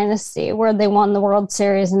of dynasty where they won the World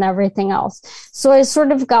Series and everything else. So I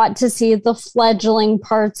sort of got to see the fledgling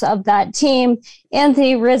parts of that team.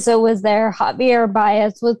 Anthony Rizzo was there, Javier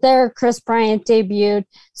Baez was there, Chris Bryant debuted.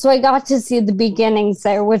 So I got to see the beginnings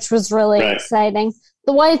there, which was really exciting.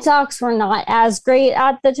 The White Sox were not as great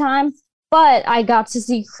at the time, but I got to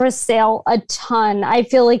see Chris Sale a ton. I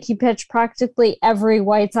feel like he pitched practically every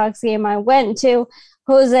White Sox game I went to.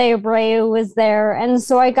 Jose Abreu was there. And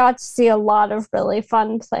so I got to see a lot of really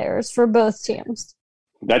fun players for both teams.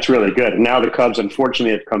 That's really good. Now the Cubs,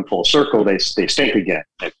 unfortunately, have come full circle. They stink again.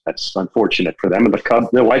 That's unfortunate for them. And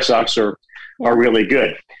the White Sox are really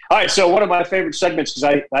good. All right, so one of my favorite segments is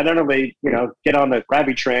I don't only get on the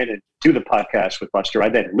Gravy train and do the podcast with Buster, I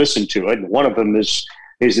then listen to it. And one of them is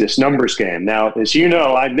this numbers game. Now, as you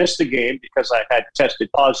know, I missed the game because I had tested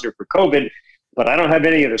positive for COVID, but I don't have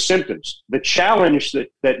any of the symptoms. The challenge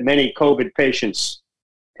that many COVID patients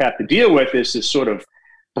have to deal with is this sort of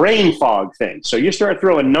brain fog thing. So you start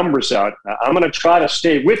throwing numbers out. I'm going to try to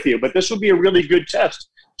stay with you, but this will be a really good test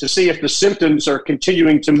to see if the symptoms are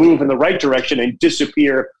continuing to move in the right direction and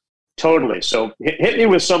disappear totally. So hit me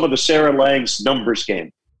with some of the Sarah Langs numbers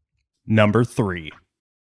game. Number 3.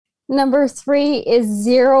 Number 3 is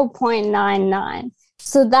 0.99.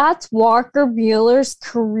 So that's Walker Buehler's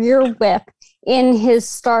career whip in his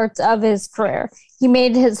starts of his career. He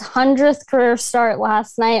made his 100th career start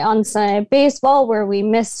last night on Sunday Night Baseball, where we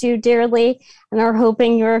missed you dearly and are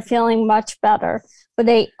hoping you're feeling much better. But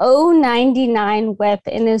a 0.99 whip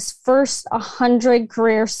in his first 100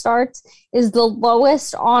 career starts is the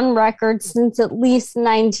lowest on record since at least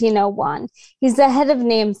 1901. He's ahead of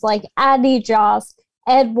names like Addie Joss,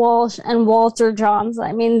 Ed Walsh, and Walter Johns.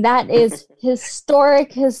 I mean, that is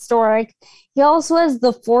historic. He also has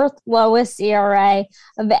the 4th lowest ERA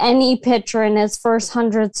of any pitcher in his first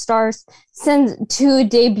 100 starts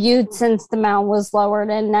debuted since the mound was lowered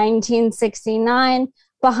in 1969,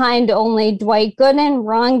 behind only Dwight Gooden,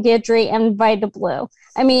 Ron Guidry, and Vida Blue.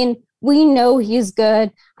 I mean, we know he's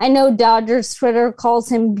good. I know Dodgers Twitter calls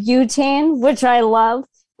him butane, which I love,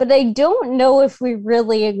 but I don't know if we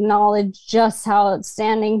really acknowledge just how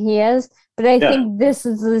outstanding he is. But I think this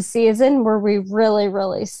is the season where we really,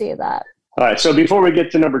 really see that. All right, so before we get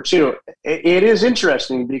to number 2, it is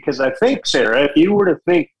interesting because I think, Sarah, if you were to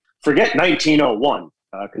forget 1901,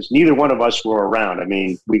 because neither one of us were around. I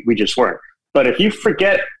mean, we just weren't. But if you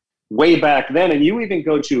forget way back then, and you even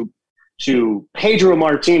go to Pedro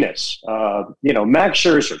Martinez, Max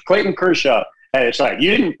Scherzer, Clayton Kershaw, and it's like,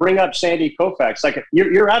 you didn't bring up Sandy Koufax. Like,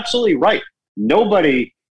 you're absolutely right.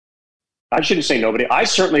 I shouldn't say nobody. I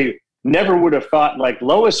certainly never would have thought, like,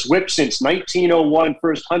 lowest whip since 1901,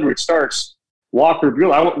 first 100 starts, Walker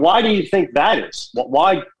Buehler. Why do you think that is?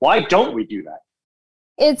 Why don't we do that?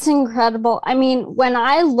 It's incredible. I mean, when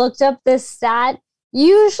I looked up this stat,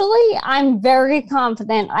 usually I'm very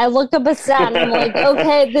confident. I looked up a stat and I'm like,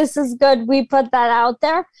 okay, this is good. We put that out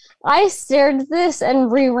there. I stared at this and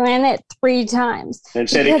reran it 3 times and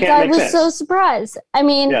said because it can't I was make sense. so surprised. I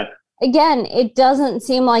mean, again, it doesn't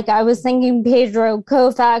seem like I was thinking Pedro,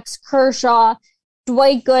 Koufax, Kershaw,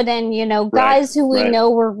 Dwight Gooden, guys who we know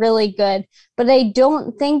were really good. But I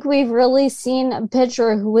don't think we've really seen a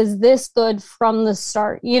pitcher who was this good from the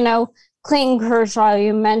start. Clayton Kershaw,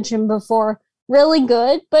 you mentioned before, really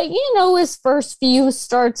good, but his first few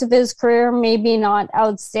starts of his career, maybe not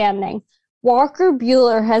outstanding. Walker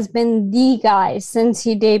Buehler has been the guy since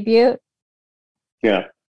he debuted. Yeah.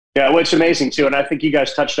 Yeah, what's amazing, too, and I think you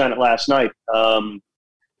guys touched on it last night,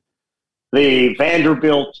 the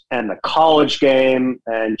Vanderbilt and the college game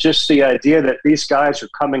and just the idea that these guys are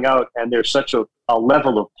coming out and there's such a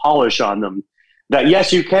level of polish on them that,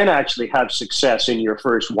 yes, you can actually have success in your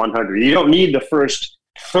first 100. You don't need the first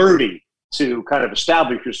 30 to kind of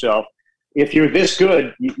establish yourself. If you're this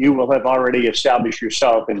good, you will have already established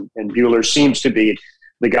yourself, and Buehler seems to be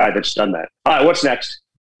the guy that's done that. All right, what's next?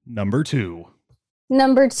 Number 2.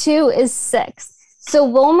 Number 2 is 6. So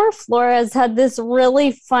Wilmer Flores had this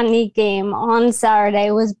really funny game on Saturday.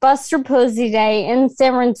 It was Buster Posey Day in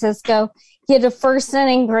San Francisco. He had a first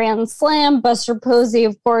inning grand slam. Buster Posey,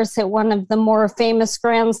 of course, hit one of the more famous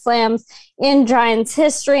grand slams in Giants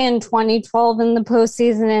history in 2012 in the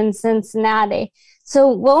postseason in Cincinnati.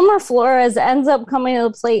 So Wilmer Flores ends up coming to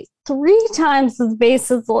the plate 3 times with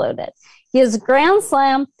bases loaded. He has a grand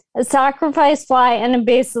slam, a sacrifice fly, and a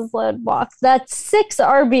bases loaded walk. That's 6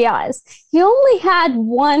 RBIs. He only had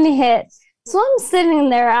 1 hit. So I'm sitting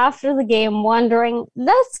there after the game wondering,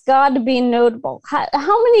 that's got to be notable.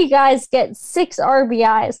 How many guys get 6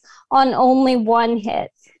 RBIs on only 1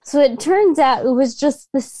 hit? So it turns out it was just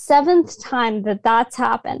the 7th time that that's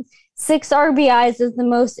happened. 6 RBIs is the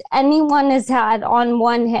most anyone has had on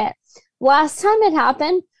 1 hit. Last time it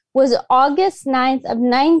happened was August 9th of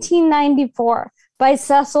 1994 by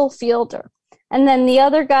Cecil Fielder. And then the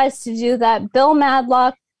other guys to do that, Bill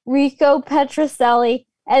Madlock, Rico Petrocelli,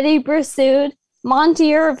 Eddie Brasud,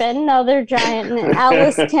 Monty Irvin, another Giant, and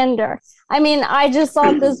Alice Kinder. I mean, I just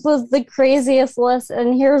thought this was the craziest list,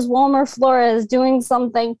 and here's Wilmer Flores doing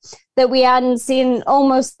something that we hadn't seen in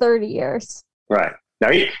almost 30 years. Right. Now,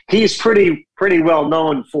 he's pretty well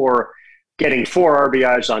known for getting 4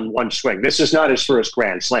 RBIs on 1 swing. This is not his first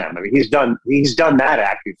grand slam. I mean, he's done that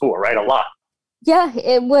act before, right? A lot. Yeah,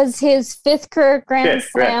 it was his 5th career grand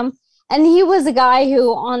slam. Right. And he was a guy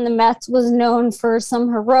who on the Mets was known for some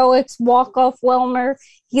heroics, walk-off Wilmer.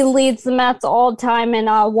 He leads the Mets all time in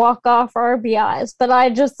walk-off RBIs. But I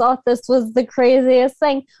just thought this was the craziest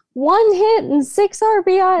thing. 1 hit and 6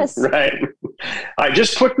 RBIs. Right. All right,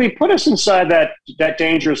 just quickly put us inside that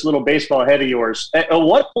dangerous little baseball head of yours. At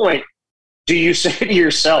what point do you say to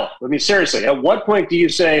yourself, I mean, seriously, at what point do you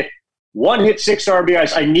say, 1 hit, 6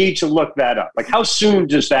 RBIs, I need to look that up? Like, how soon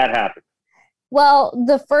does that happen? Well,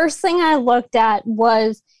 the first thing I looked at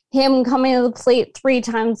was him coming to the plate 3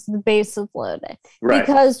 times the bases loaded. Right.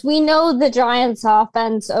 Because we know the Giants'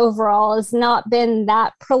 offense overall has not been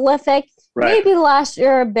that prolific. Right. Maybe last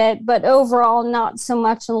year a bit, but overall not so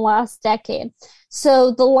much in the last decade.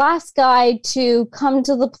 So the last guy to come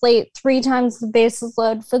to the plate 3 times the bases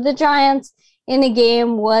loaded for the Giants in a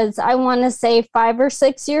game was, I want to say, 5 or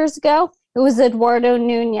 6 years ago. It was Eduardo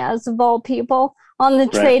Nunez, of all people, on the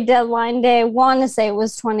trade deadline day. I want to say it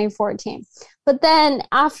was 2014. But then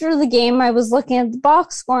after the game, I was looking at the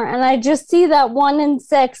box score, and I just see that 1 and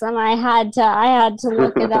 6, and I had to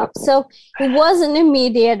look it up. So it wasn't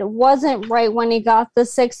immediate. It wasn't right when he got the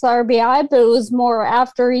 6th RBI, but it was more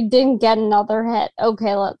after he didn't get another hit.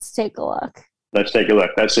 Okay, let's take a look. Let's take a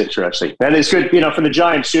look. That's interesting. That is good. For the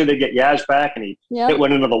Giants, too, they get Yaz back, and he hit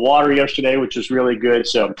one into the water yesterday, which is really good.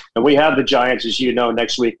 So, and we have the Giants, as you know,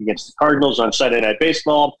 next week against the Cardinals on Sunday Night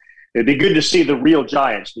Baseball. It'd be good to see the real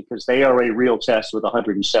Giants because they are a real test with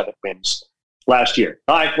 107 wins last year.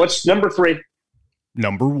 All right, what's number 3?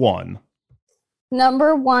 Number 1.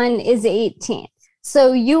 Number 1 is 18.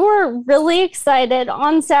 So you were really excited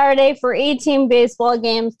on Saturday for 18 baseball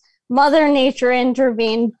games. Mother Nature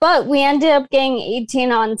intervened, but we ended up getting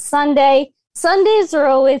 18 on Sunday. Sundays are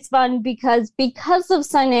always fun because of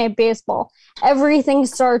Sunday Night Baseball, everything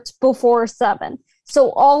starts before 7.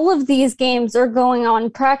 So all of these games are going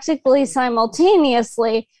on practically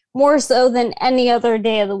simultaneously, more so than any other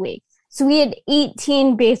day of the week. So we had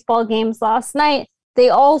 18 baseball games last night. They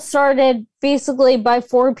all started basically by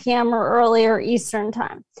 4 p.m. or earlier Eastern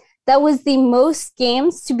time. That was the most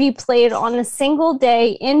games to be played on a single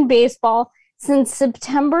day in baseball since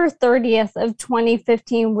September 30th of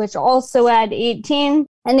 2015, which also had 18.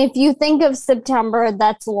 And if you think of September,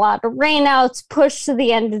 that's a lot of rainouts, push to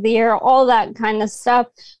the end of the year, all that kind of stuff,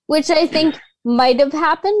 which I think might have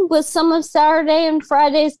happened with some of Saturday and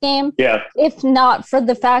Friday's game. Yeah. If not for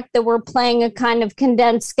the fact that we're playing a kind of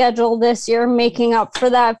condensed schedule this year, making up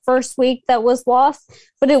for that first week that was lost.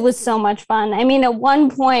 But it was so much fun. I mean, at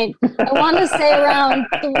one point, I want to say around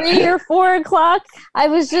 3 or 4 o'clock, I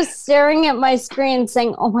was just staring at my screen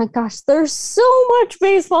saying, oh my gosh, there's so much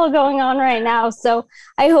baseball going on right now. So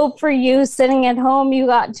I hope for you sitting at home, you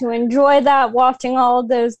got to enjoy that, watching all of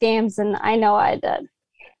those games. And I know I did.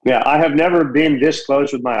 Yeah, I have never been this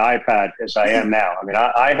close with my iPad as I am now. I mean,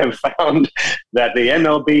 I have found that the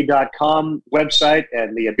MLB.com website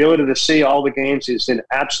and the ability to see all the games is an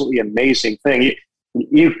absolutely amazing thing.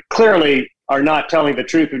 You clearly are not telling the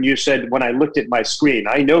truth when you said, when I looked at my screen.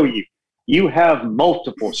 I know you have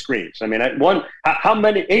multiple screens. I mean, how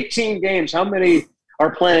many, 18 games, how many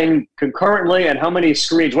are playing concurrently and how many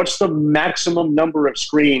screens? What's the maximum number of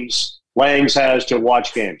screens Langs has to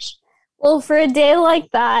watch games? Well, for a day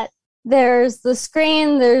like that, there's the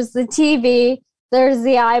screen, there's the TV, there's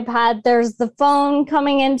the iPad, there's the phone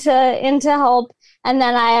coming into help, and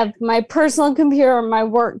then I have my personal computer and my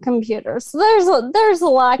work computer. So there's a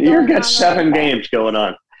lot going on. You've got 7 games going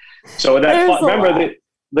on. So that remember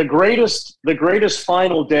the greatest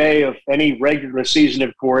final day of any regular season,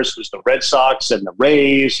 of course, was the Red Sox and the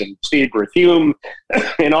Rays and Steve Berthiaume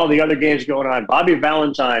and all the other games going on. Bobby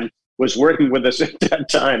Valentine was working with us at that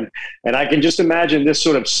time. And I can just imagine this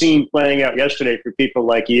sort of scene playing out yesterday for people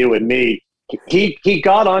like you and me. He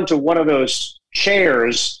got onto one of those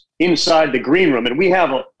chairs inside the green room. And we have,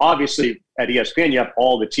 obviously, at ESPN, you have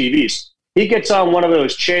all the TVs. He gets on one of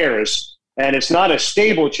those chairs, and it's not a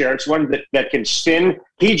stable chair. It's one that can spin.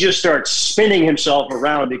 He just starts spinning himself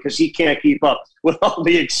around because he can't keep up with all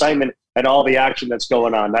the excitement and all the action that's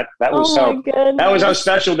going on. That was how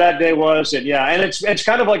special that day was. And it's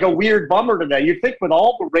kind of like a weird bummer today. You'd think with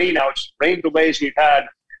all the rain delays we've had,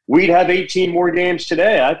 we'd have 18 more games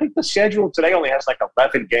today. I think the schedule today only has like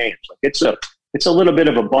 11 games. Like it's a little bit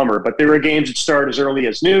of a bummer, but there are games that start as early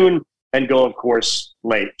as noon and go, of course,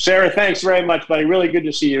 late. Sarah, thanks very much, buddy. Really good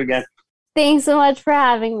to see you again. Thanks so much for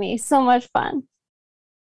having me. So much fun.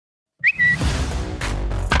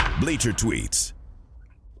 Bleacher Tweets.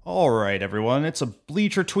 All right, everyone. It's a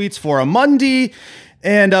Bleacher Tweets for a Monday.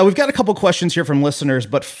 And we've got a couple questions here from listeners.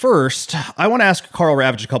 But first, I want to ask Karl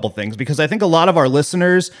Ravech a couple things, because I think a lot of our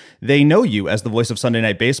listeners, they know you as the voice of Sunday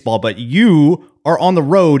Night Baseball, but you are on the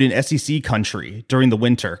road in SEC country during the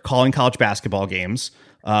winter, calling college basketball games.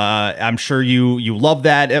 I'm sure you love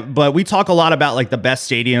that. But we talk a lot about like the best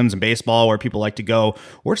stadiums in baseball where people like to go.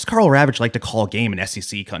 Where does Karl Ravech like to call a game in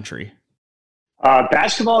SEC country?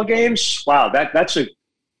 Basketball games? Wow, that's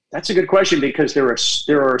a good question, because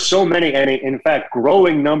there are so many, and in fact,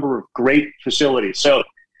 growing number of great facilities. So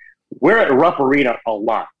we're at Rupp Arena a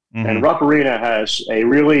lot, and Rupp Arena has a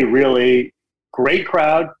really, really great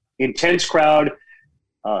crowd, intense crowd,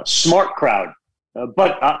 smart crowd.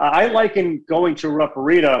 But I liken going to Rupp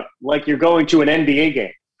Arena like you're going to an NBA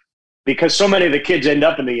game, because so many of the kids end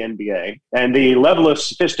up in the NBA, and the level of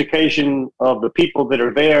sophistication of the people that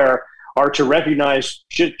are there are to recognize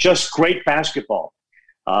just great basketball.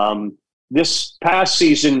 This past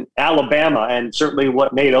season, Alabama, and certainly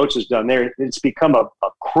what Nate Oates has done there, it's become a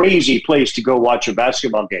crazy place to go watch a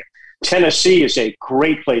basketball game. Tennessee is a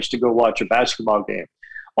great place to go watch a basketball game.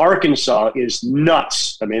 Arkansas is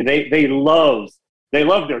nuts. I mean, they love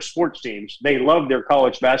their sports teams. They love their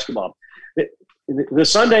college basketball. The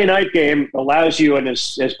Sunday night game allows you, and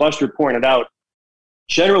as Buster pointed out,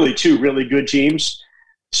 generally 2 really good teams.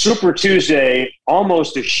 Super Tuesday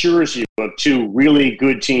almost assures you of 2 really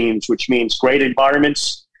good teams, which means great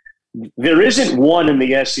environments. There isn't one in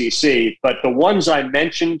the SEC, but the ones I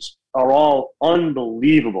mentioned are all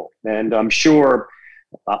unbelievable. And I'm sure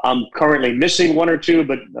I'm currently missing 1 or 2,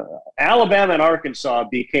 but Alabama and Arkansas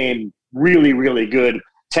became really, really good.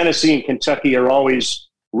 Tennessee and Kentucky are always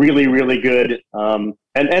really, really good. And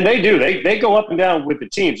they do. They go up and down with the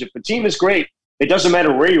teams. If the team is great, it doesn't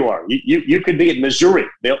matter where you are. You could be at Missouri.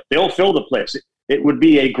 They'll fill the place. It would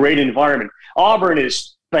be a great environment. Auburn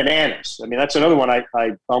is bananas. I mean, that's another one I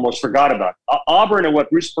almost forgot about. Auburn and what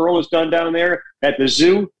Bruce Pearl has done down there at the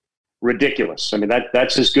zoo, ridiculous. I mean,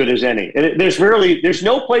 that's as good as any. There's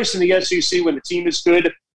no place in the SEC when the team is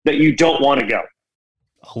good that you don't want to go.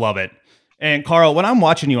 Love it. And Karl, when I'm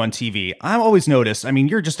watching you on TV, I always notice, I mean,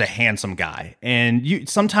 you're just a handsome guy. And you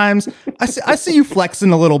sometimes I see you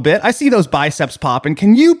flexing a little bit. I see those biceps popping.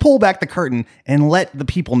 Can you pull back the curtain and let the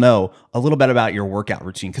people know a little bit about your workout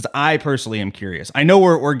routine? Because I personally am curious. I know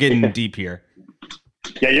we're getting deep here.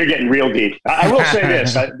 Yeah, you're getting real deep. I will say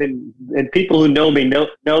this. And people who know me know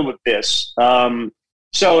this.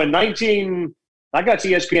 So I got to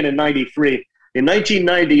ESPN in 93. In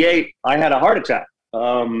 1998, I had a heart attack.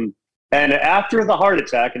 And after the heart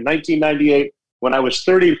attack in 1998, when I was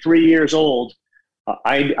 33 years old,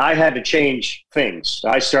 I had to change things.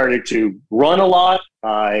 I started to run a lot.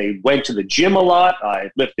 I went to the gym a lot. I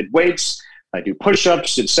lifted weights. I do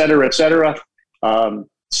push-ups, et cetera, et cetera.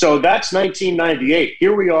 So that's 1998.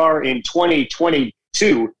 Here we are in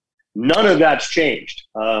 2022. None of that's changed.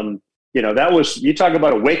 You talk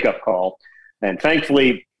about a wake-up call. And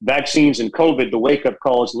thankfully, vaccines and COVID, the wake-up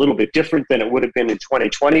call is a little bit different than it would have been in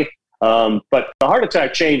 2020. But the heart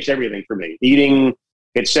attack changed everything for me, eating,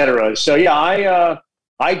 etc. So, yeah,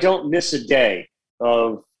 I don't miss a day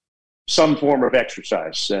of some form of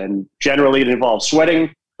exercise. And generally it involves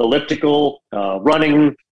sweating, elliptical,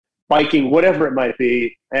 running, biking, whatever it might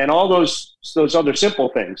be, and all those other simple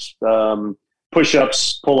things,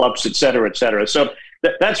 push-ups, pull-ups, et cetera, et cetera. So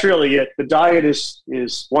that's really it. The diet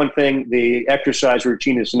is one thing. The exercise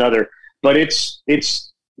routine is another. But it's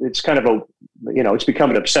kind of a, it's become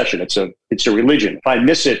an obsession. It's a religion. If I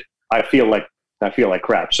miss it, I feel like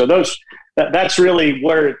crap. So that's really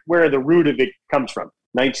where the root of it comes from.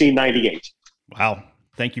 1998. Wow.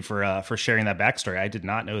 Thank you for sharing that backstory. I did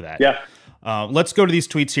not know that. Yeah. Let's go to these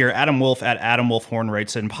tweets here. Adam Wolf at Adam Wolf Horn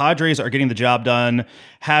writes in, Padres are getting the job done,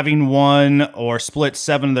 having won or split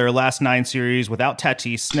 7 of their last 9 series without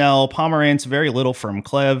Tatis, Snell, Pomerantz, very little from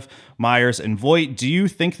Clev, Myers, and Voit. Do you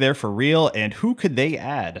think they're for real, and who could they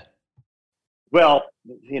add? Well,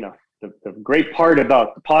 the great part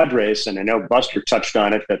about the Padres, and I know Buster touched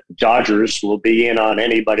on it, that the Dodgers will be in on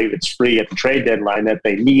anybody that's free at the trade deadline that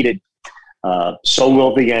they needed. So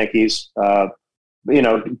will the Yankees. But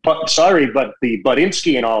the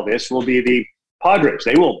Budinsky and all this will be the Padres.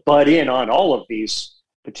 They will butt in on all of these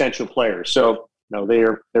potential players. So,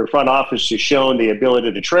 their front office has shown the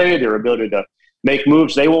ability to trade, their ability to make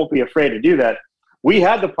moves. They won't be afraid to do that. We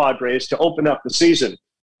had the Padres to open up the season.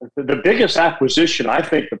 The biggest acquisition I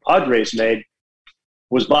think the Padres made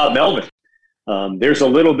was Bob Melvin. There's a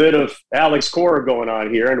little bit of Alex Cora going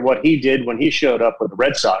on here and what he did when he showed up with the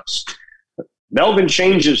Red Sox. Melvin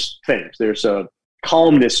changes things. There's a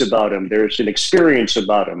calmness about him. There's an experience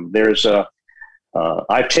about him.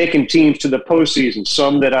 I've taken teams to the postseason,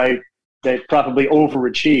 some that probably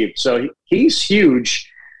overachieved. So he's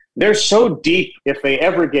huge. They're so deep. If they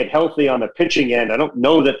ever get healthy on the pitching end, I don't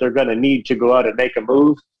know that they're going to need to go out and make a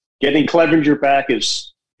move. Getting Clevenger back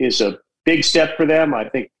is a big step for them. I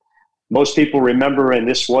think most people remember, and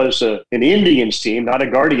this was an Indians team, not a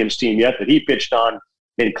Guardians team yet, that he pitched on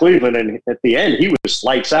in Cleveland, and at the end he was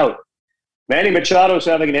lights out. Manny Machado's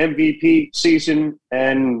having an MVP season,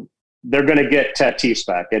 and they're going to get Tatis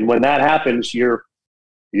back. And when that happens, you're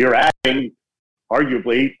adding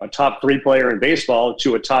arguably a top 3 player in baseball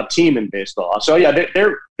to a top team in baseball. So yeah,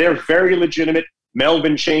 they're very legitimate.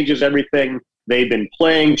 Melvin changes everything. They've been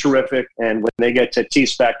playing terrific, and when they get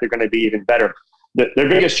Tatis back, they're going to be even better. Their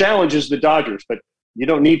biggest challenge is the Dodgers, but you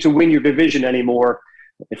don't need to win your division anymore.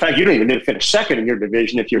 In fact, you don't even need to finish second in your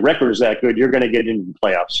division. If your record is that good, you're going to get into the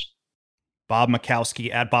playoffs. Bob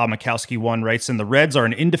Mikowski at Bob Mikowski 1 writes in, the Reds are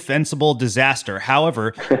an indefensible disaster.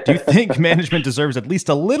 However, do you think management deserves at least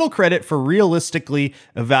a little credit for realistically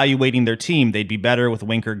evaluating their team? They'd be better with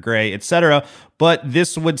Winker, Gray, etc. But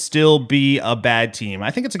this would still be a bad team.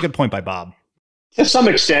 I think it's a good point by Bob. To some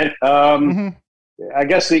extent. I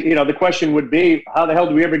guess the question would be, how the hell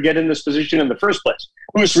do we ever get in this position in the first place?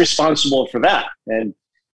 Who's responsible for that? And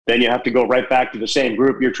then you have to go right back to the same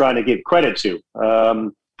group you're trying to give credit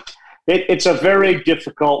to. It's a very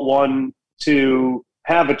difficult one to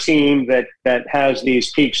have a team that has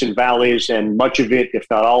these peaks and valleys, and much of it, if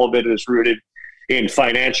not all of it, is rooted in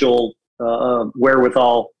financial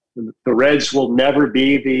wherewithal. The Reds will never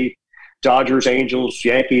be the Dodgers, Angels,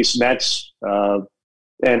 Yankees, Mets,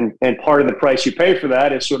 and part of the price you pay for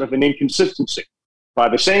that is sort of an inconsistency. By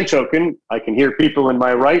the same token, I can hear people in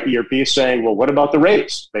my right earpiece saying, well, what about the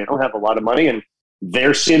Rays? They don't have a lot of money, and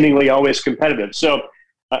they're seemingly always competitive. So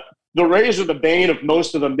the Rays are the bane of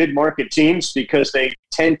most of the mid-market teams because they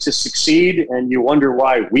tend to succeed, and you wonder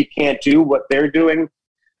why we can't do what they're doing.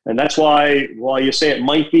 And that's why, while you say it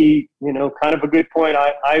might be, kind of a good point,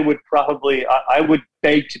 I would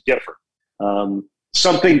beg to differ.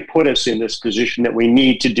 Something put us in this position that we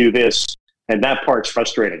need to do this, and that part's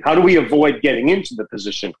frustrating. How do we avoid getting into the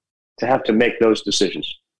position to have to make those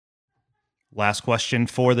decisions? Last question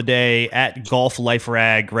for the day at Golf Life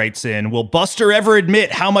Rag writes in, will Buster ever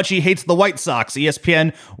admit how much he hates the White Sox?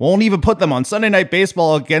 ESPN won't even put them on Sunday Night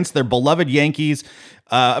Baseball against their beloved Yankees.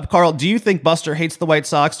 Carl, do you think Buster hates the White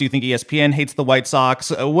Sox? Do you think ESPN hates the White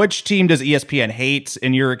Sox? Which team does ESPN hate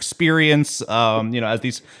in your experience? As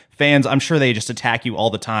these fans, I'm sure they just attack you all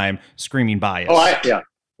the time, screaming bias. Yeah.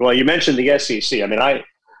 Well, you mentioned the SEC. I mean,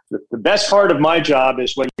 the best part of my job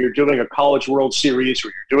is when you're doing a College World Series, or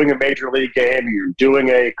you're doing a Major League game, you're doing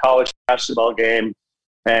a college basketball game,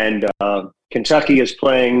 and Kentucky is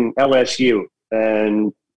playing LSU,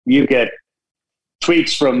 and you get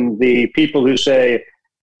tweets from the people who say,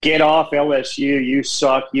 get off LSU, you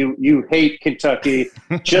suck, you hate Kentucky,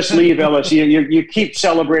 just leave LSU. You keep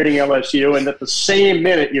celebrating LSU, and at the same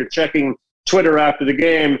minute you're checking Twitter after the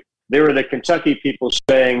game, there were the Kentucky people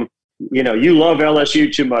saying, you know, you love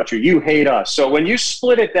LSU too much or you hate us. So when you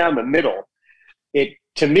split it down the middle, it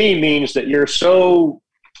to me means that you're so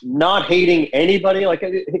not hating anybody. Like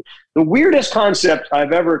the weirdest concept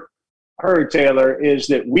I've ever heard, Taylor, is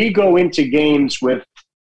that we go into games with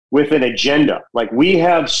an agenda. Like we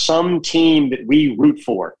have some team that we root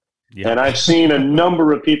for. Yeah. And I've seen a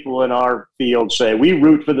number of people in our field say, we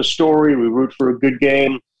root for the story, we root for a good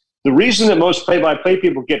game. The reason that most play-by-play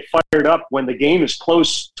people get fired up when the game is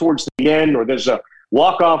close towards the end or there's a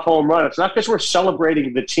walk-off home run, it's not because we're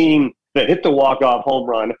celebrating the team that hit the walk-off home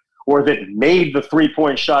run or that made the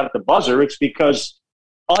three-point shot at the buzzer. It's because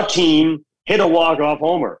a team hit a walk-off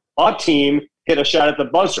homer. A team hit a shot at the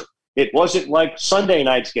buzzer. It wasn't like Sunday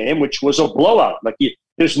night's game, which was a blowout. Like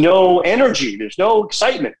there's no energy. There's no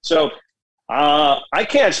excitement. So I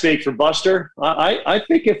can't speak for Buster. I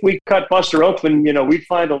think if we cut Buster open, you know, we'd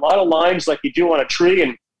find a lot of lines like you do on a tree,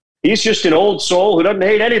 and he's just an old soul who doesn't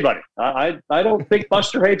hate anybody. I don't think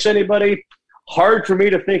Buster hates anybody. Hard for me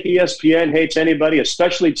to think ESPN hates anybody,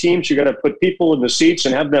 especially teams. You're going to put people in the seats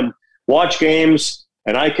and have them watch games,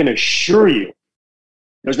 and I can assure you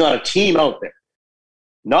there's not a team out there,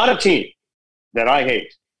 not a team that I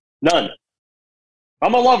hate. None.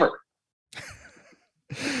 I'm a lover.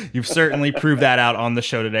 You've certainly proved that out on the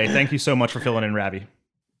show today. Thank you so much for filling in, Ravi.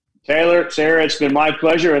 Taylor, Sarah, it's been my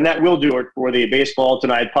pleasure, and that will do it for the Baseball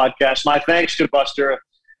Tonight podcast. My thanks to Buster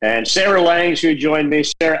and Sarah Langs, who joined me,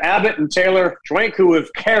 Sarah Abbott and Taylor Schwenk, who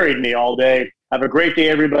have carried me all day. Have a great day,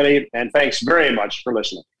 everybody, and thanks very much for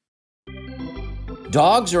listening.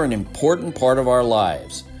 Dogs are an important part of our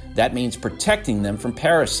lives. That means protecting them from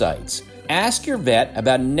parasites. Ask your vet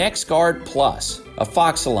about NexGard Plus,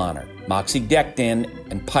 Afoxolaner, Moxidectin,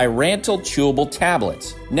 and Pyrantel chewable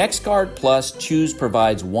tablets. NexGard Plus Chews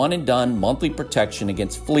provides one-and-done monthly protection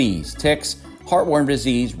against fleas, ticks, heartworm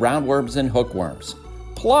disease, roundworms, and hookworms.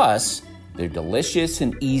 Plus, they're delicious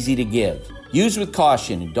and easy to give. Use with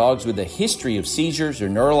caution in dogs with a history of seizures or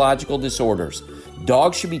neurological disorders.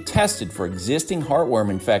 Dogs should be tested for existing heartworm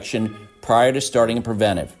infection prior to starting a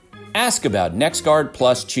preventive. Ask about NexGard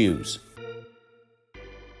Plus Chews.